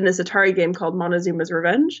has been this Atari game called Montezuma's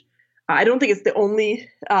Revenge. I don't think it's the only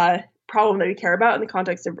problem that we care about in the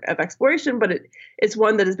context of exploration, but it's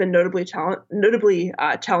one that has been notably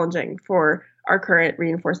challenging for our current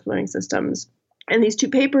reinforcement learning systems. And these two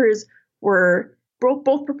papers were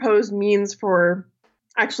both proposed means for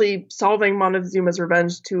actually solving Montezuma's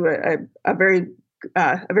Revenge to a very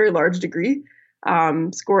large degree,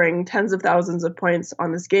 scoring tens of thousands of points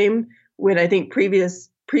on this game, when I think previous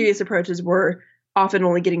approaches were often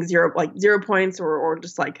only getting 0 points or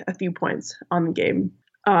just like a few points on the game.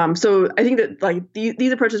 So I think that like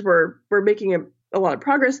these approaches were making a lot of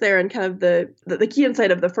progress there, and kind of the key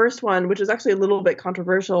insight of the first one, which is actually a little bit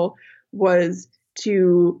controversial, was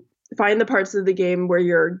to find the parts of the game where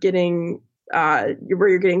you're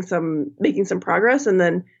making some progress, and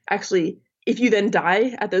then actually, if you then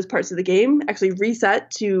die at those parts of the game, actually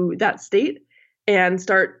reset to that state and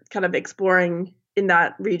start kind of exploring in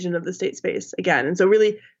that region of the state space again. And so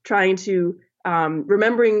really trying to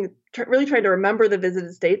remember the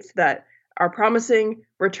visited states that are promising,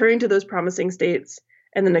 returning to those promising states,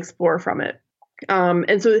 and then explore from it.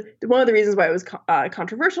 And so one of the reasons why it was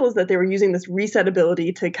controversial is that they were using this reset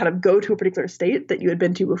ability to kind of go to a particular state that you had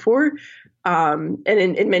been to before. And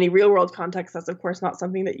in many real world contexts, that's of course not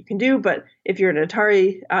something that you can do. But if you're in an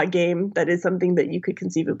Atari game, that is something that you could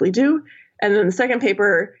conceivably do. And then the second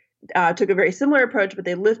paper took a very similar approach, but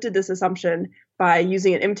they lifted this assumption by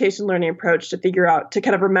using an imitation learning approach to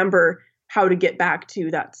kind of remember how to get back to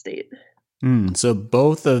that state. So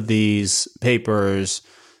both of these papers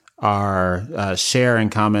share in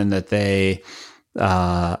common that they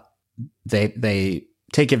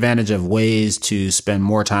take advantage of ways to spend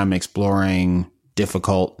more time exploring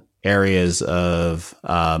difficult areas of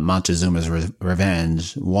Montezuma's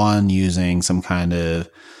Revenge. One using some kind of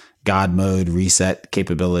God mode reset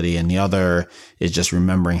capability, and the other is just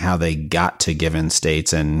remembering how they got to given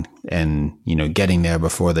states and getting there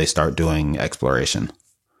before they start doing exploration.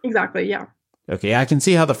 Exactly. Yeah. Okay. I can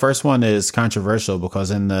see how the first one is controversial because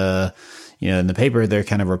in the paper, they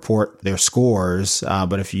kind of report their scores.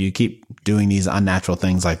 But if you keep doing these unnatural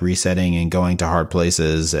things like resetting and going to hard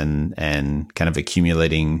places and kind of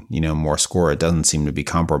accumulating, more score, it doesn't seem to be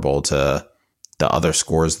comparable to the other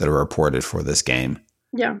scores that are reported for this game.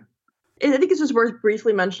 Yeah. I think it's just worth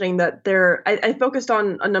briefly mentioning that I focused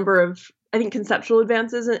on a number of, I think, conceptual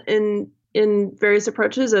advances in various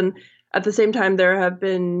approaches. And at the same time, there have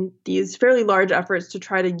been these fairly large efforts to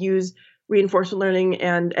try to use reinforcement learning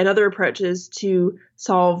and other approaches to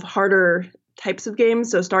solve harder types of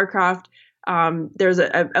games. So StarCraft, there's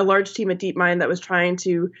a large team at DeepMind that was trying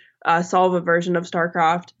to solve a version of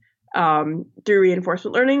StarCraft through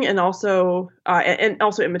reinforcement learning and also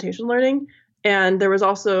imitation learning. And there was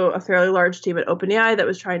also a fairly large team at OpenAI that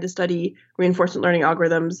was trying to study reinforcement learning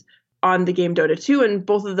algorithms on the game Dota 2, and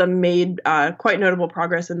both of them made quite notable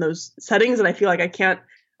progress in those settings. And I feel like I can't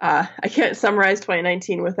summarize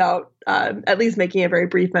 2019 without at least making a very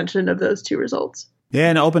brief mention of those two results. Yeah,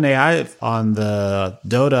 and OpenAI on the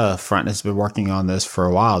Dota front has been working on this for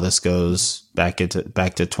a while. This goes back to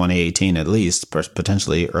 2018 at least,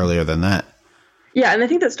 potentially earlier than that. Yeah, and I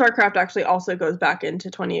think that StarCraft actually also goes back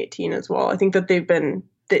into 2018 as well. I think that they've been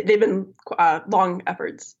long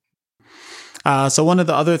efforts. So one of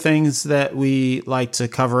the other things that we like to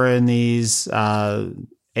cover in these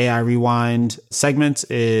AI Rewind segments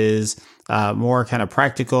is more kind of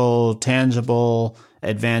practical, tangible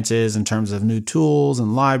advances in terms of new tools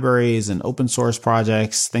and libraries and open source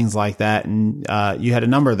projects, things like that. And you had a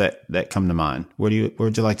number that come to mind. Where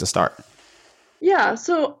would you like to start? Yeah,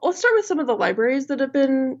 so let's start with some of the libraries that have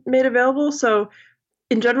been made available. So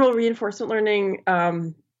in general, reinforcement learning,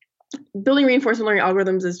 building reinforcement learning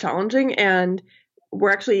algorithms is challenging, and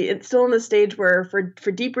it's still in the stage where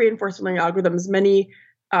for deep reinforcement learning algorithms, many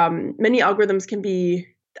algorithms can be,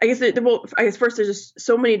 first there's just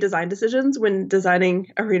so many design decisions when designing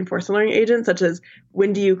a reinforcement learning agent, such as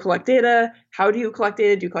when do you collect data, how do you collect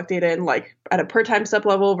data, do you collect data in like at a per time step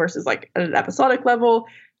level versus like at an episodic level?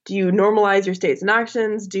 Do you normalize your states and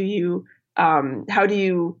actions? Do you how do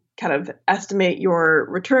you kind of estimate your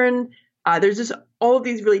return? There's just all of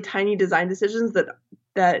these really tiny design decisions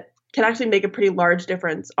that can actually make a pretty large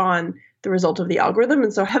difference on the result of the algorithm.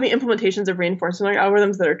 And so having implementations of reinforcement learning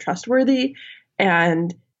algorithms that are trustworthy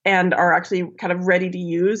and are actually kind of ready to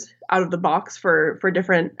use out of the box for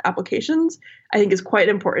different applications, I think is quite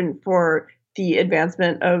important for the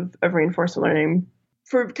advancement of reinforcement learning.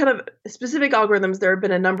 For kind of specific algorithms, there have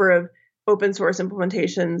been a number of open source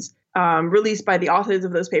implementations released by the authors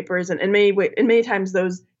of those papers, and in many times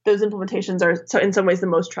those implementations are in some ways the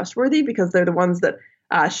most trustworthy because they're the ones that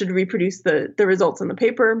should reproduce the results in the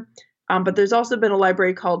paper. But there's also been a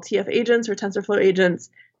library called TF Agents or TensorFlow Agents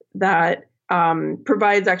that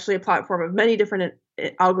provides actually a platform of many different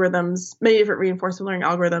algorithms, many different reinforcement learning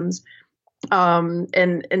algorithms,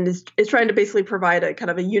 and is trying to basically provide a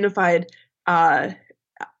kind of a unified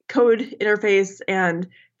code interface and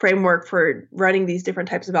framework for running these different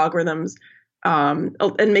types of algorithms,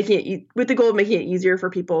 and making it with the goal of making it easier for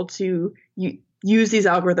people to use these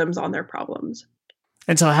algorithms on their problems.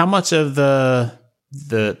 And so, how much of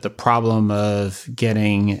the problem of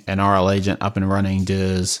getting an RL agent up and running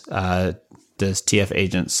does TF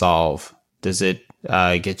Agent solve? Does it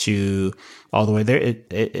get you all the way there?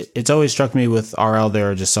 It's always struck me with RL,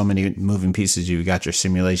 there are just so many moving pieces. You've got your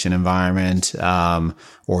simulation environment,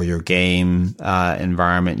 or your game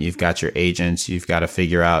environment. You've got your agents. You've got to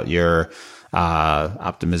figure out your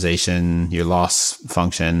optimization, your loss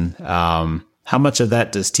function. How much of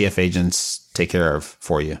that does TF Agents take care of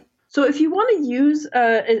for you? So if you want to use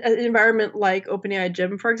an environment like OpenAI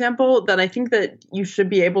Gym, for example, then I think that you should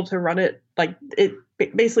be able to run it. Like, it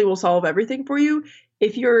basically will solve everything for you.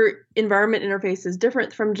 If your environment interface is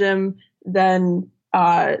different from Gym, then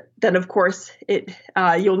of course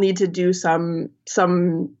you'll need to do some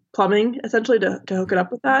plumbing essentially to hook it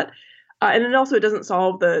up with that. And then also it doesn't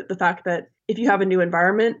solve the fact that if you have a new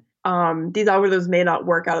environment, these algorithms may not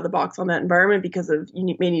work out of the box on that environment because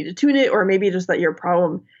you may need to tune it, or maybe just that your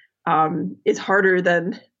problem is harder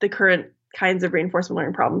than the current kinds of reinforcement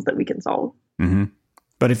learning problems that we can solve. Mm-hmm.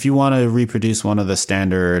 But if you want to reproduce one of the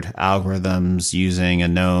standard algorithms using a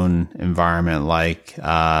known environment like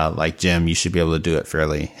Gym, you should be able to do it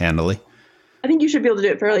fairly handily. I think you should be able to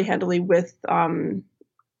do it fairly handily with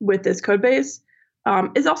this code base.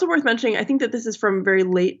 It's also worth mentioning, I think that this is from very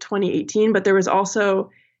late 2018, but there was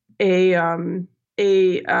also a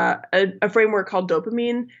framework called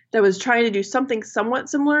Dopamine that was trying to do something somewhat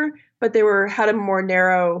similar, but they had a more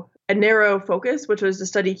narrow focus, which was to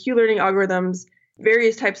study Q-learning algorithms,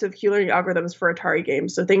 various types of Q-learning algorithms for Atari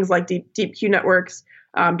games. So things like deep Q networks,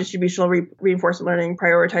 distributional reinforcement learning,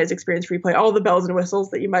 prioritized experience replay, all the bells and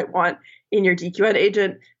whistles that you might want in your DQN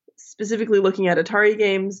agent, specifically looking at Atari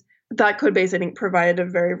games. That code base, I think, provided a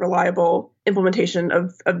very reliable implementation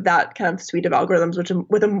of that kind of suite of algorithms, which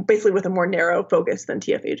basically with a more narrow focus than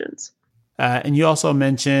TF Agents. And you also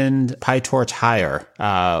mentioned PyTorch Higher.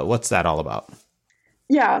 What's that all about?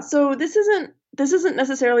 Yeah, so this isn't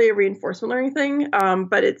necessarily a reinforcement learning thing,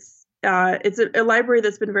 but it's a library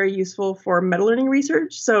that's been very useful for meta learning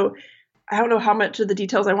research. So I don't know how much of the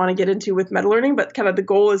details I want to get into with meta learning, but kind of the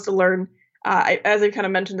goal is to learn, as I kind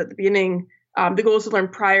of mentioned at the beginning. The goal is to learn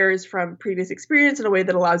priors from previous experience in a way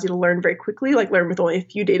that allows you to learn very quickly, like learn with only a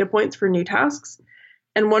few data points for new tasks.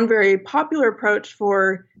 And one very popular approach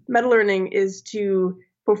for meta learning is to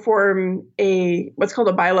perform what's called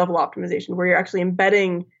a bi-level optimization, where you're actually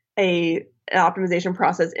embedding an optimization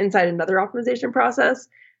process inside another optimization process.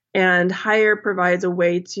 And Higher provides a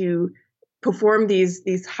way to perform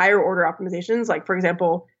these higher order optimizations. Like, for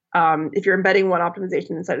example, if you're embedding one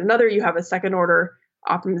optimization inside another, you have a second order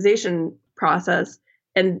optimization process,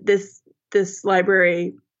 and this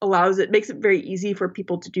library makes it very easy for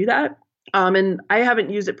people to do that. And I haven't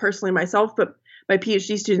used it personally myself, but my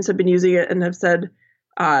PhD students have been using it and have said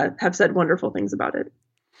wonderful things about it.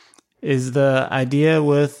 Is the idea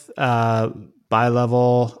with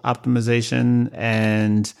bi-level optimization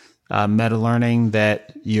and meta learning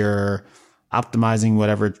that you're optimizing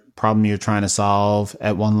whatever problem you're trying to solve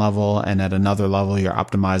at one level, and at another level you're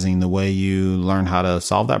optimizing the way you learn how to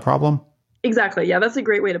solve that problem? Exactly. Yeah, that's a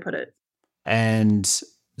great way to put it. And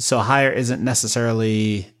so Higher isn't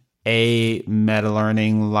necessarily a meta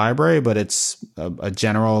learning library, but it's a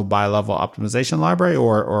general bi-level optimization library,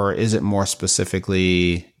 or is it more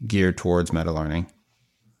specifically geared towards meta learning?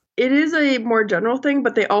 It is a more general thing,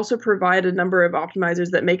 but they also provide a number of optimizers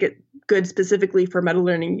that make it good specifically for meta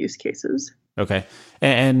learning use cases. Okay.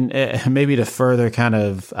 And maybe to further kind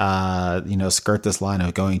of, skirt this line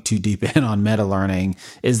of going too deep in on meta learning,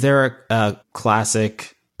 is there a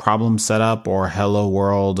classic problem setup or hello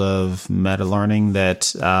world of meta learning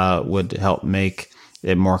that would help make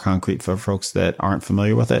it more concrete for folks that aren't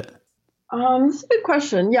familiar with it? That's a good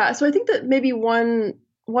question. Yeah, so I think that maybe one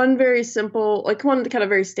very simple, like one kind of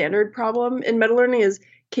very standard problem in meta learning is,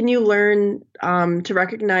 can you learn to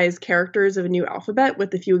recognize characters of a new alphabet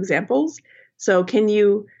with a few examples? So can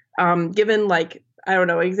you, given like, I don't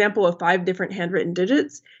know, an example of 5 different handwritten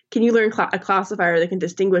digits, can you learn a classifier that can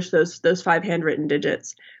distinguish those 5 handwritten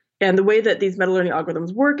digits? And the way that these meta learning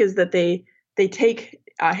algorithms work is that they take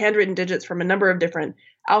handwritten digits from a number of different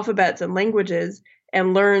alphabets and languages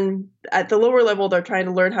and learn at the lower level. They're trying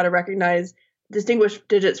to learn how to distinguish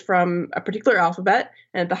digits from a particular alphabet,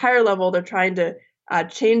 and at the higher level, they're trying to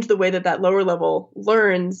change the way that lower level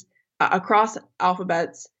learns across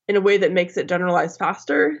alphabets in a way that makes it generalize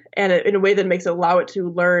faster, and in a way that makes it allow it to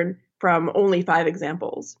learn from only 5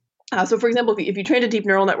 examples. So, for example, if you trained a deep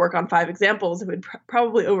neural network on 5 examples, it would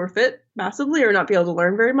probably overfit massively or not be able to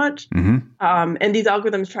learn very much. And these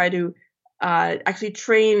algorithms try to actually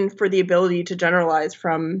train for the ability to generalize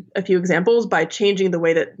from a few examples by changing the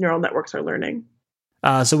way that neural networks are learning.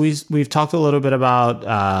 So we've talked a little bit about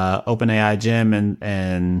OpenAI Gym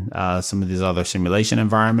and some of these other simulation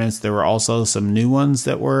environments. There were also some new ones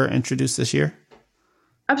that were introduced this year.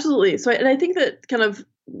 Absolutely. So, and I think that kind of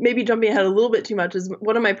maybe jumping ahead a little bit too much is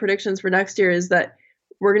one of my predictions for next year is that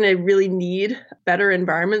we're going to really need better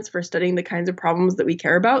environments for studying the kinds of problems that we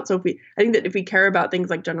care about. So I think that if we care about things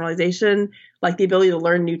like generalization, like the ability to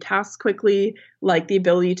learn new tasks quickly, like the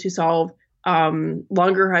ability to solve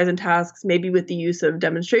longer horizon tasks, maybe with the use of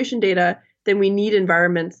demonstration data, then we need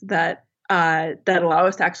environments that allow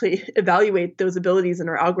us to actually evaluate those abilities in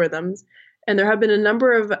our algorithms. And there have been a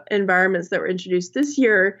number of environments that were introduced this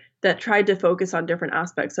year that tried to focus on different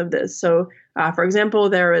aspects of this. So, for example,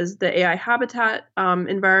 there was the AI Habitat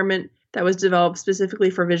environment that was developed specifically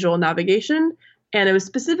for visual navigation. And it was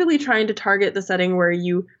specifically trying to target the setting where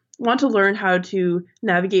you want to learn how to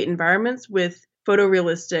navigate environments with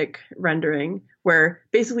photorealistic rendering, where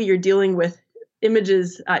basically you're dealing with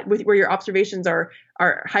images where your observations are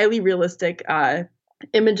highly realistic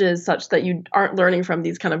images, such that you aren't learning from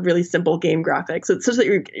these kind of really simple game graphics. So it's such that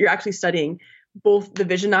you're actually studying both the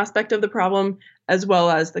vision aspect of the problem as well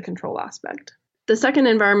as the control aspect. The second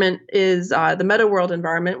environment is the meta world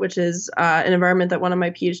environment, which is an environment that one of my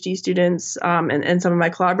PhD students and some of my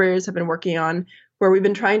collaborators have been working on, where we've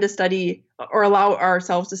been trying to study or allow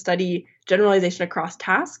ourselves to study generalization across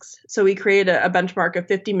tasks. So we create a benchmark of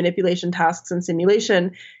 50 manipulation tasks in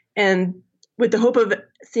simulation, and with the hope of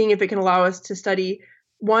seeing if it can allow us to study,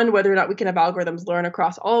 1, whether or not we can have algorithms learn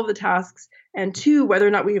across all of the tasks, and 2, whether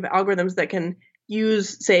or not we have algorithms that can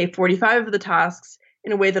use, say, 45 of the tasks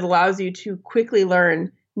in a way that allows you to quickly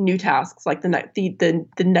learn new tasks, like the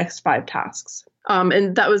next 5 tasks.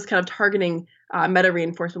 And that was kind of targeting meta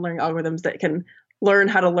reinforcement learning algorithms that can learn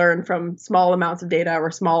how to learn from small amounts of data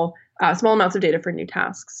or small amounts of data for new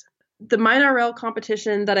tasks. The MineRL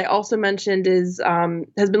competition that I also mentioned has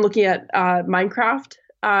been looking at Minecraft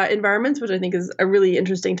environments, which I think is a really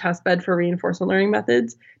interesting test bed for reinforcement learning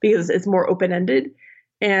methods because it's more open-ended.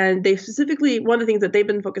 And they specifically, one of the things that they've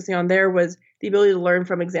been focusing on there was the ability to learn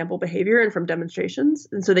from example behavior and from demonstrations.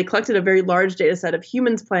 And so they collected a very large data set of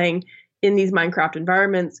humans playing in these Minecraft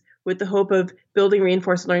environments with the hope of building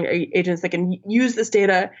reinforcement learning agents that can use this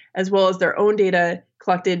data as well as their own data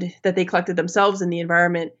that they collected themselves in the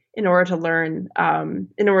environment in order to learn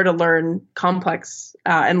complex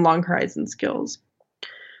and long horizon skills.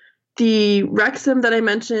 The RecSim that I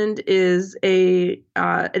mentioned is a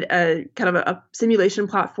kind of a simulation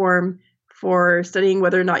platform for studying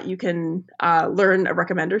whether or not you can learn a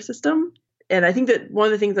recommender system. And I think that one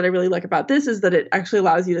of the things that I really like about this is that it actually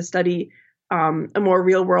allows you to study a more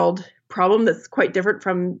real world problem that's quite different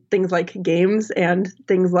from things like games and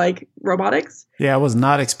things like robotics. Yeah, I was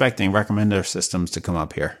not expecting recommender systems to come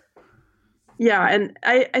up here. Yeah, and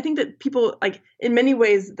I think that people, like, in many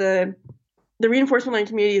ways, the reinforcement learning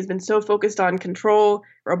community has been so focused on control,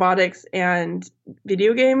 robotics, and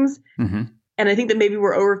video games. Mm-hmm. And I think that maybe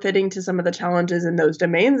we're overfitting to some of the challenges in those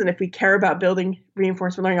domains. And if we care about building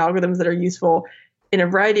reinforcement learning algorithms that are useful in a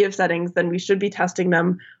variety of settings, then we should be testing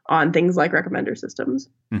them on things like recommender systems.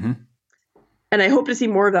 Mm-hmm. And I hope to see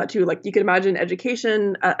more of that too. Like, you can imagine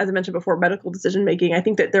education, as I mentioned before, medical decision making. I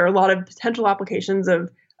think that there are a lot of potential applications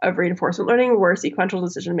of reinforcement learning where sequential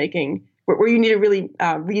decision making, where you need to really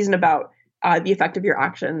reason about the effect of your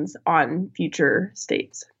actions on future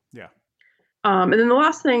states. Yeah. And then the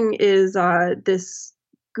last thing is this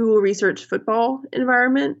Google Research football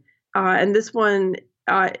environment. And this one,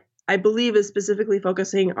 I believe, is specifically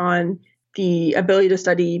focusing on the ability to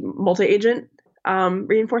study multi-agent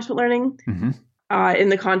reinforcement learning. Mm-hmm. In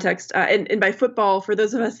the context, and by football, for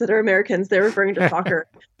those of us that are Americans, they're referring to soccer.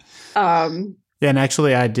 Yeah, and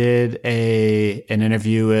actually, I did an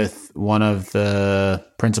interview with one of the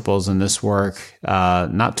principals in this work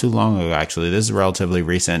not too long ago. Actually, this is relatively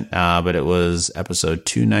recent, but it was episode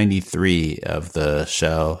 293 of the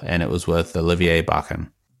show, and it was with Olivier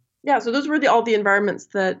Bakken. Yeah, so those were all the environments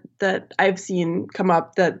that I've seen come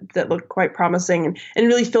up that look quite promising and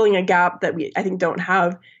really filling a gap that I think don't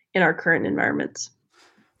have in our current environments.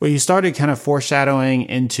 Well, you started kind of foreshadowing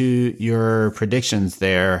into your predictions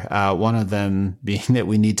there. One of them being that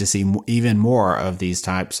we need to see even more of these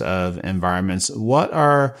types of environments. What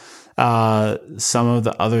are some of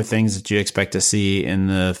the other things that you expect to see in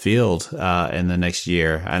the field in the next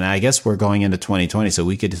year? And I guess we're going into 2020, so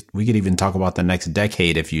we could even talk about the next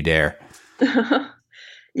decade if you dare.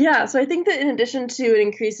 Yeah, so I think that in addition to an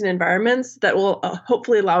increase in environments that will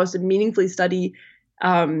hopefully allow us to meaningfully study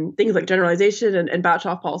things like generalization and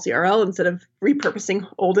batch-off policy RL instead of repurposing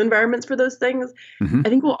old environments for those things. Mm-hmm. I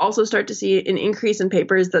think we'll also start to see an increase in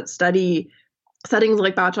papers that study settings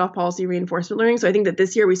like batch-off policy reinforcement learning. So I think that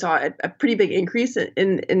this year we saw a pretty big increase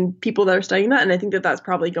in people that are studying that. And I think that that's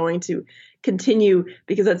probably going to continue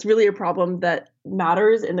because that's really a problem that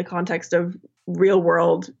matters in the context of the real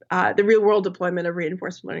world deployment of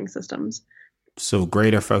reinforcement learning systems. So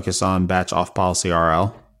greater focus on batch-off policy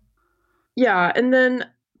RL. Yeah, and then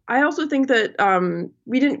I also think that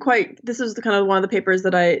we didn't quite, this is kind of one of the papers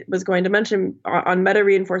that I was going to mention on meta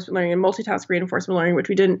reinforcement learning and multitask reinforcement learning, which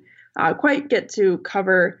we didn't quite get to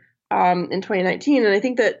cover in 2019. And I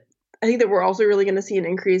think that we're also really going to see an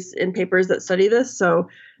increase in papers that study this. So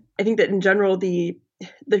I think that in general, the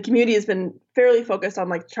community has been fairly focused on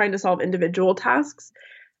like trying to solve individual tasks.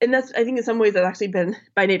 And that's, I think in some ways that's actually been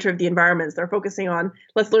by nature of the environments. They're focusing on,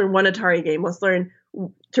 let's learn one Atari game. Let's learn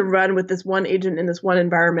to run with this one agent in this one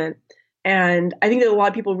environment. And I think that a lot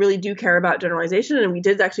of people really do care about generalization. And we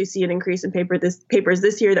did actually see an increase in papers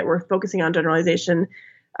this year that were focusing on generalization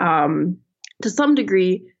to some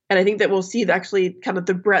degree. And I think that we'll see actually kind of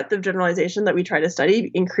the breadth of generalization that we try to study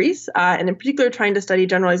increase. And in particular, trying to study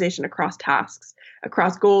generalization across tasks,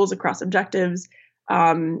 across goals, across objectives,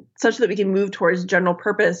 such that we can move towards general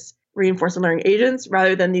purpose reinforcement learning agents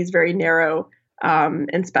rather than these very narrow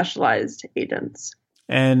and specialized agents.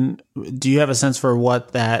 And do you have a sense for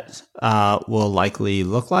what that will likely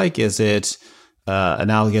look like? Is it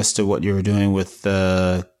analogous to what you were doing with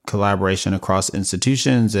the collaboration across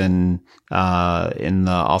institutions and in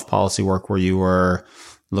the off-policy work where you were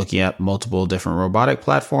looking at multiple different robotic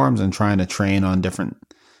platforms and trying to train on different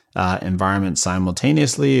environments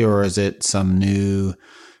simultaneously? Or is it some new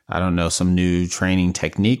training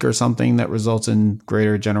technique or something that results in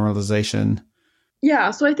greater generalization?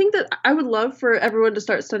 Yeah, so I think that I would love for everyone to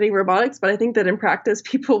start studying robotics, but I think that in practice,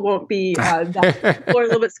 people won't be people are a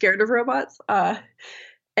little bit scared of robots,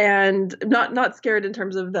 and not scared in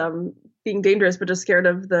terms of them being dangerous, but just scared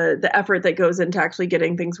of the effort that goes into actually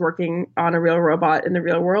getting things working on a real robot in the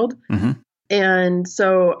real world. Mm-hmm. And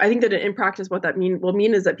so I think that in practice, what that will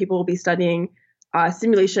mean is that people will be studying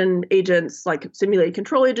simulation agents, like simulated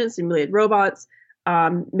control agents, simulated robots,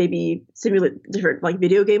 maybe simulate different like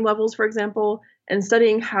video game levels, for example, and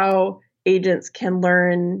studying how agents can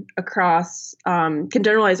learn across, can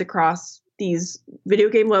generalize across these video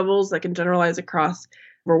game levels, that can generalize across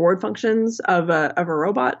reward functions of a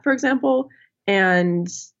robot, for example. And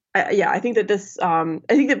I think that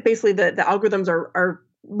basically the algorithms are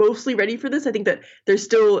mostly ready for this. I think that there's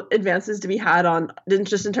still advances to be had on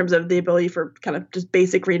just in terms of the ability for kind of just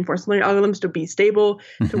basic reinforcement learning algorithms to be stable,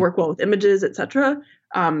 to work well with images, etc.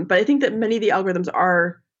 But I think that many of the algorithms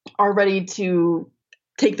are ready to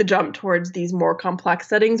take the jump towards these more complex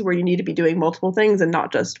settings where you need to be doing multiple things and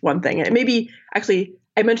not just one thing. And maybe actually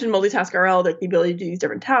I mentioned multitask RL, like the ability to do these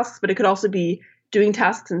different tasks, but it could also be doing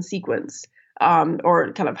tasks in sequence,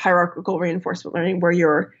 or kind of hierarchical reinforcement learning where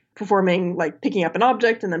you're performing like picking up an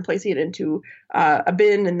object and then placing it into a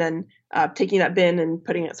bin and then taking that bin and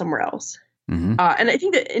putting it somewhere else. Mm-hmm. And I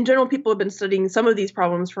think that in general, people have been studying some of these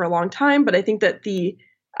problems for a long time, but I think that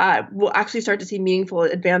we'll actually start to see meaningful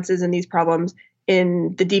advances in these problems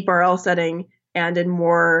in the deep RL setting and in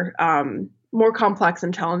more complex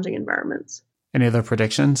and challenging environments. Any other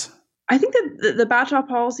predictions? I think that the batch-off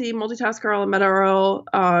policy, multitask RL, and meta RL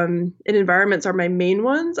in environments are my main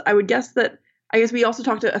ones. I guess we also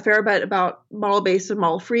talked a fair bit about model-based and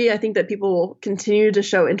model-free. I think that people will continue to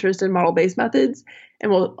show interest in model-based methods, and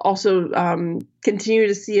we'll also continue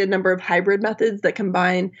to see a number of hybrid methods that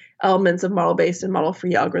combine elements of model-based and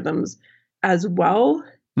model-free algorithms as well.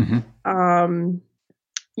 Mm-hmm.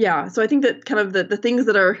 Yeah, so I think that kind of the things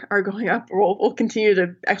that are going up will continue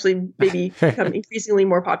to actually maybe become increasingly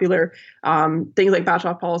more popular. Things like batch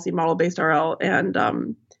off policy, model based RL, and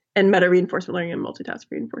meta reinforcement learning and multitask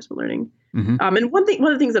reinforcement learning. Mm-hmm. And one of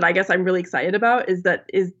the things that I guess I'm really excited about is that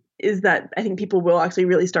I think people will actually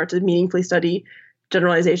really start to meaningfully study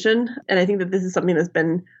generalization, and I think that this is something that's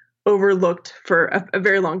been overlooked for a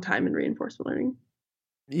very long time in reinforcement learning.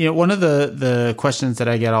 One of the questions that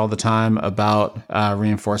I get all the time about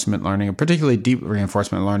reinforcement learning, particularly deep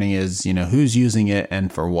reinforcement learning, is, who's using it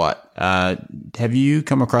and for what? Have you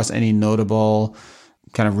come across any notable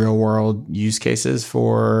kind of real world use cases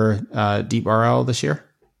for deep RL this year?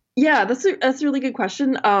 Yeah, that's a really good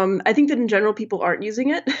question. I think that in general, people aren't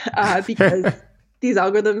using it because these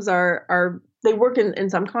algorithms they work in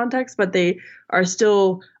some contexts, but they are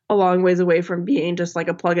still a long ways away from being just like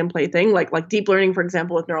a plug and play thing. Like deep learning, for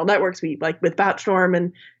example, with neural networks, we like with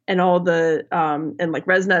BatchStorm and all the and like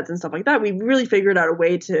ResNets and stuff like that, we really figured out a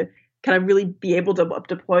way to kind of really be able to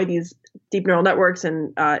deploy these deep neural networks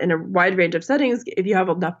in a wide range of settings if you have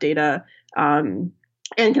enough data and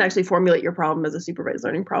can actually formulate your problem as a supervised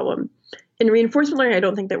learning problem. In reinforcement learning, I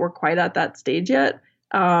don't think that we're quite at that stage yet.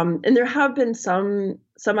 And there have been some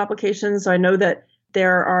applications. So I know that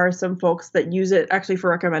there are some folks that use it actually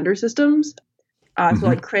for recommender systems. So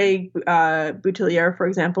like Craig Boutillier, for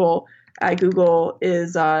example, at Google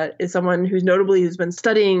is someone who's been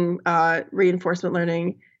studying reinforcement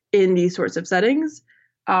learning in these sorts of settings.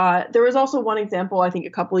 There was also one example, I think,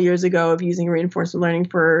 a couple of years ago of using reinforcement learning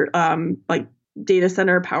for like data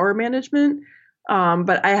center power management.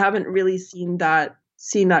 But I haven't really seen that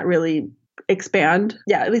really expand.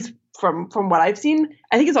 Yeah, at least from what I've seen.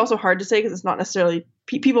 I think it's also hard to say because it's not necessarily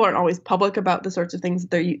people aren't always public about the sorts of things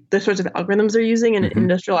that the sorts of algorithms they're using in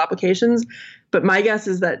industrial applications. But my guess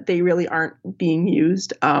is that they really aren't being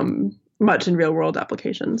used much in real world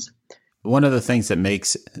applications. One of the things that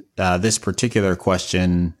makes this particular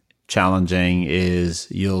question challenging is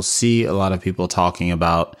you'll see a lot of people talking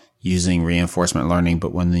about using reinforcement learning,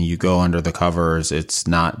 but when you go under the covers, it's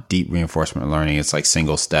not deep reinforcement learning. It's like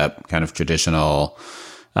single step kind of traditional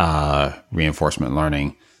reinforcement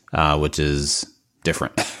learning, which is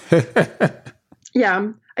different.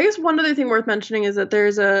 Yeah. I guess one other thing worth mentioning is that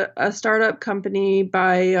there's a startup company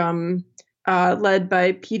led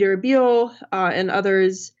by Peter Beal and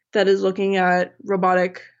others that is looking at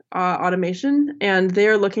robotic automation, and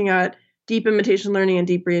they're looking at deep imitation learning and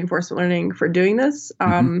deep reinforcement learning for doing this.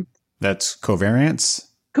 That's Covariance?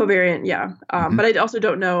 Covariant, yeah. But I also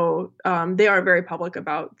don't know, they aren't very public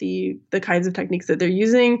about the kinds of techniques that they're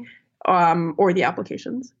using or the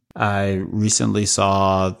applications. I recently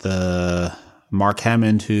saw the Mark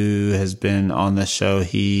Hammond, who has been on this show.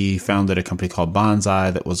 He founded a company called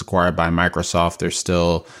Bonsai that was acquired by Microsoft. They're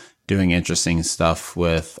still doing interesting stuff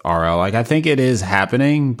with RL. Like, I think it is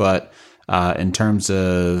happening, but in terms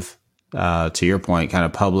of, to your point, kind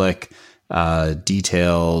of public,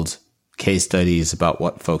 detailed case studies about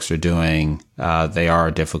what folks are doing, they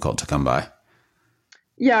are difficult to come by.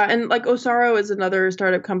 Yeah, and like Osaro is another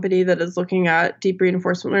startup company that is looking at deep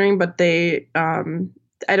reinforcement learning, but they,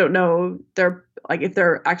 I don't know, if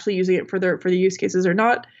they're actually using it for the use cases or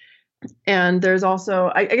not. And there's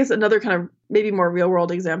also, I guess, another kind of maybe more real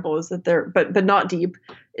world example is that but not deep,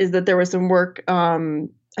 is that there was some work,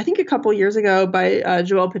 I think a couple years ago by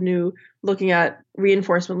Joel Panu looking at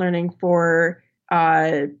reinforcement learning for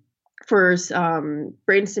brain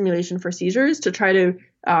stimulation for seizures to try to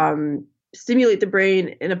stimulate the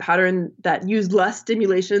brain in a pattern that used less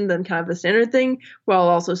stimulation than kind of the standard thing, while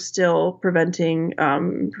also still preventing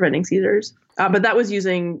seizures. But that was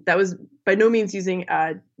by no means using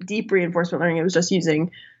deep reinforcement learning. It was just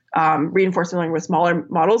using reinforcement learning with smaller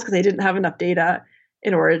models because they didn't have enough data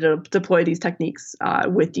in order to deploy these techniques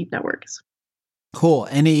with deep networks. Cool.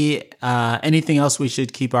 Anything else we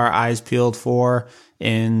should keep our eyes peeled for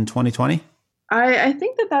in 2020? I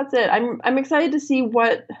think that's it. I'm excited to see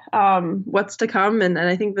what's to come, and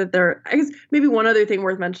I think that I guess maybe one other thing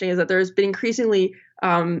worth mentioning is that there's been increasingly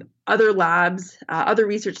other labs, other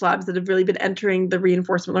research labs that have really been entering the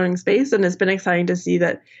reinforcement learning space, and it's been exciting to see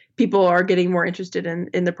that people are getting more interested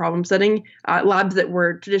in the problem setting. Labs that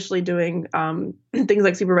were traditionally doing things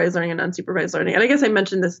like supervised learning and unsupervised learning, and I guess I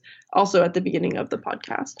mentioned this also at the beginning of the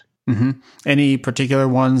podcast. Mm-hmm. Any particular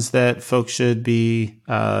ones that folks should be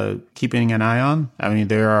keeping an eye on? I mean,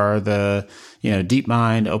 there are the,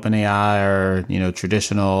 DeepMind, OpenAI, or,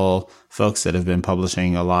 traditional folks that have been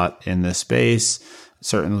publishing a lot in this space.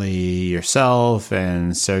 Certainly yourself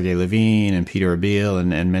and Sergey Levine and Peter Beal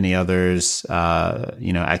and many others,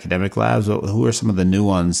 academic labs. Who are some of the new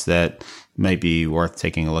ones that might be worth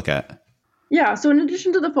taking a look at? Yeah. So in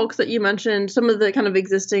addition to the folks that you mentioned, some of the kind of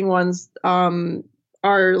existing ones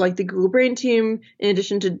are like the Google Brain team, in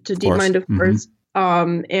addition to DeepMind, of course,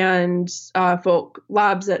 and folk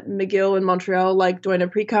labs at McGill in Montreal like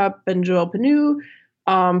Doina Prekup and Joel Panu,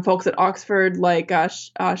 folks at Oxford like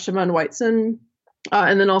Shaman Whiteson,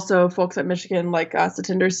 and then also folks at Michigan like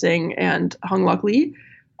Satinder Singh and Hung Lok Lee.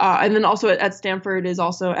 And then also at Stanford is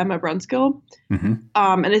also Emma Brunskill. And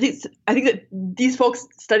I think that these folks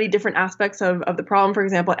study different aspects of the problem. For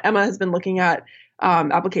example, Emma has been looking at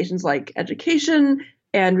applications like education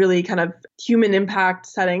and really kind of human impact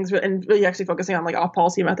settings, and really actually focusing on like off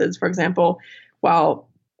policy methods, for example, while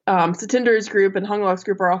Satinder's group and Hung Lok's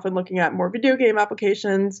group are often looking at more video game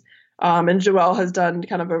applications. And Joel has done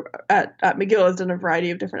kind of at McGill has done a variety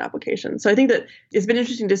of different applications. So I think that it's been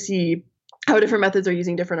interesting to see how different methods are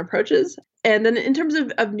using different approaches. And then in terms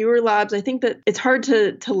of newer labs, I think that it's hard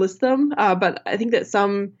to list them, but I think that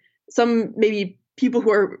some maybe people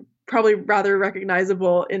who are probably rather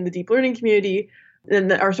recognizable in the deep learning community and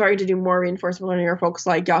that are starting to do more reinforcement learning are folks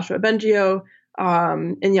like Yoshua Bengio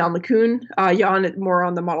and Jan LeCun. Jan is more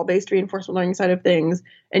on the model-based reinforcement learning side of things,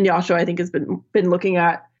 and Yoshua, I think, has been looking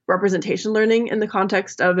at representation learning in the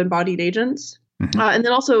context of embodied agents. And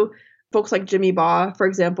then also folks like Jimmy Baugh, for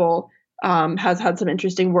example, has had some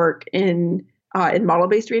interesting work in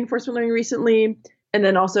model-based reinforcement learning recently. And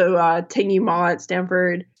then also Tengyu Ma at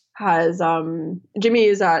Stanford has Jimmy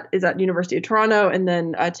is at University of Toronto, and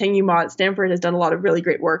then Tengyu Ma at Stanford has done a lot of really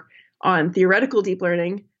great work on theoretical deep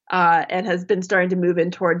learning and has been starting to move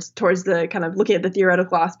in towards the kind of looking at the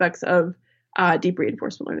theoretical aspects of deep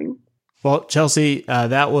reinforcement learning. Well, Chelsea,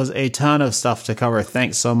 that was a ton of stuff to cover.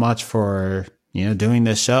 Thanks so much for doing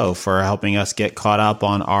this show, for helping us get caught up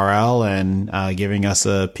on RL and giving us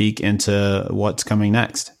a peek into what's coming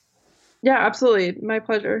next. Yeah, absolutely. My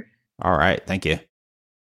pleasure. All right. Thank you.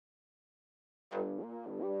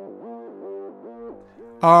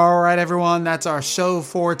 All right, everyone. That's our show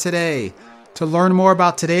for today. To learn more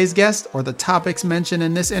about today's guest or the topics mentioned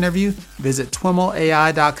in this interview, visit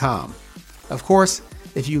twimlai.com. Of course,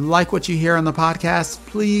 if you like what you hear on the podcast,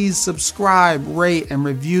 please subscribe, rate, and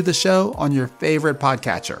review the show on your favorite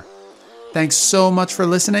podcatcher. Thanks so much for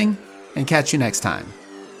listening, and catch you next time.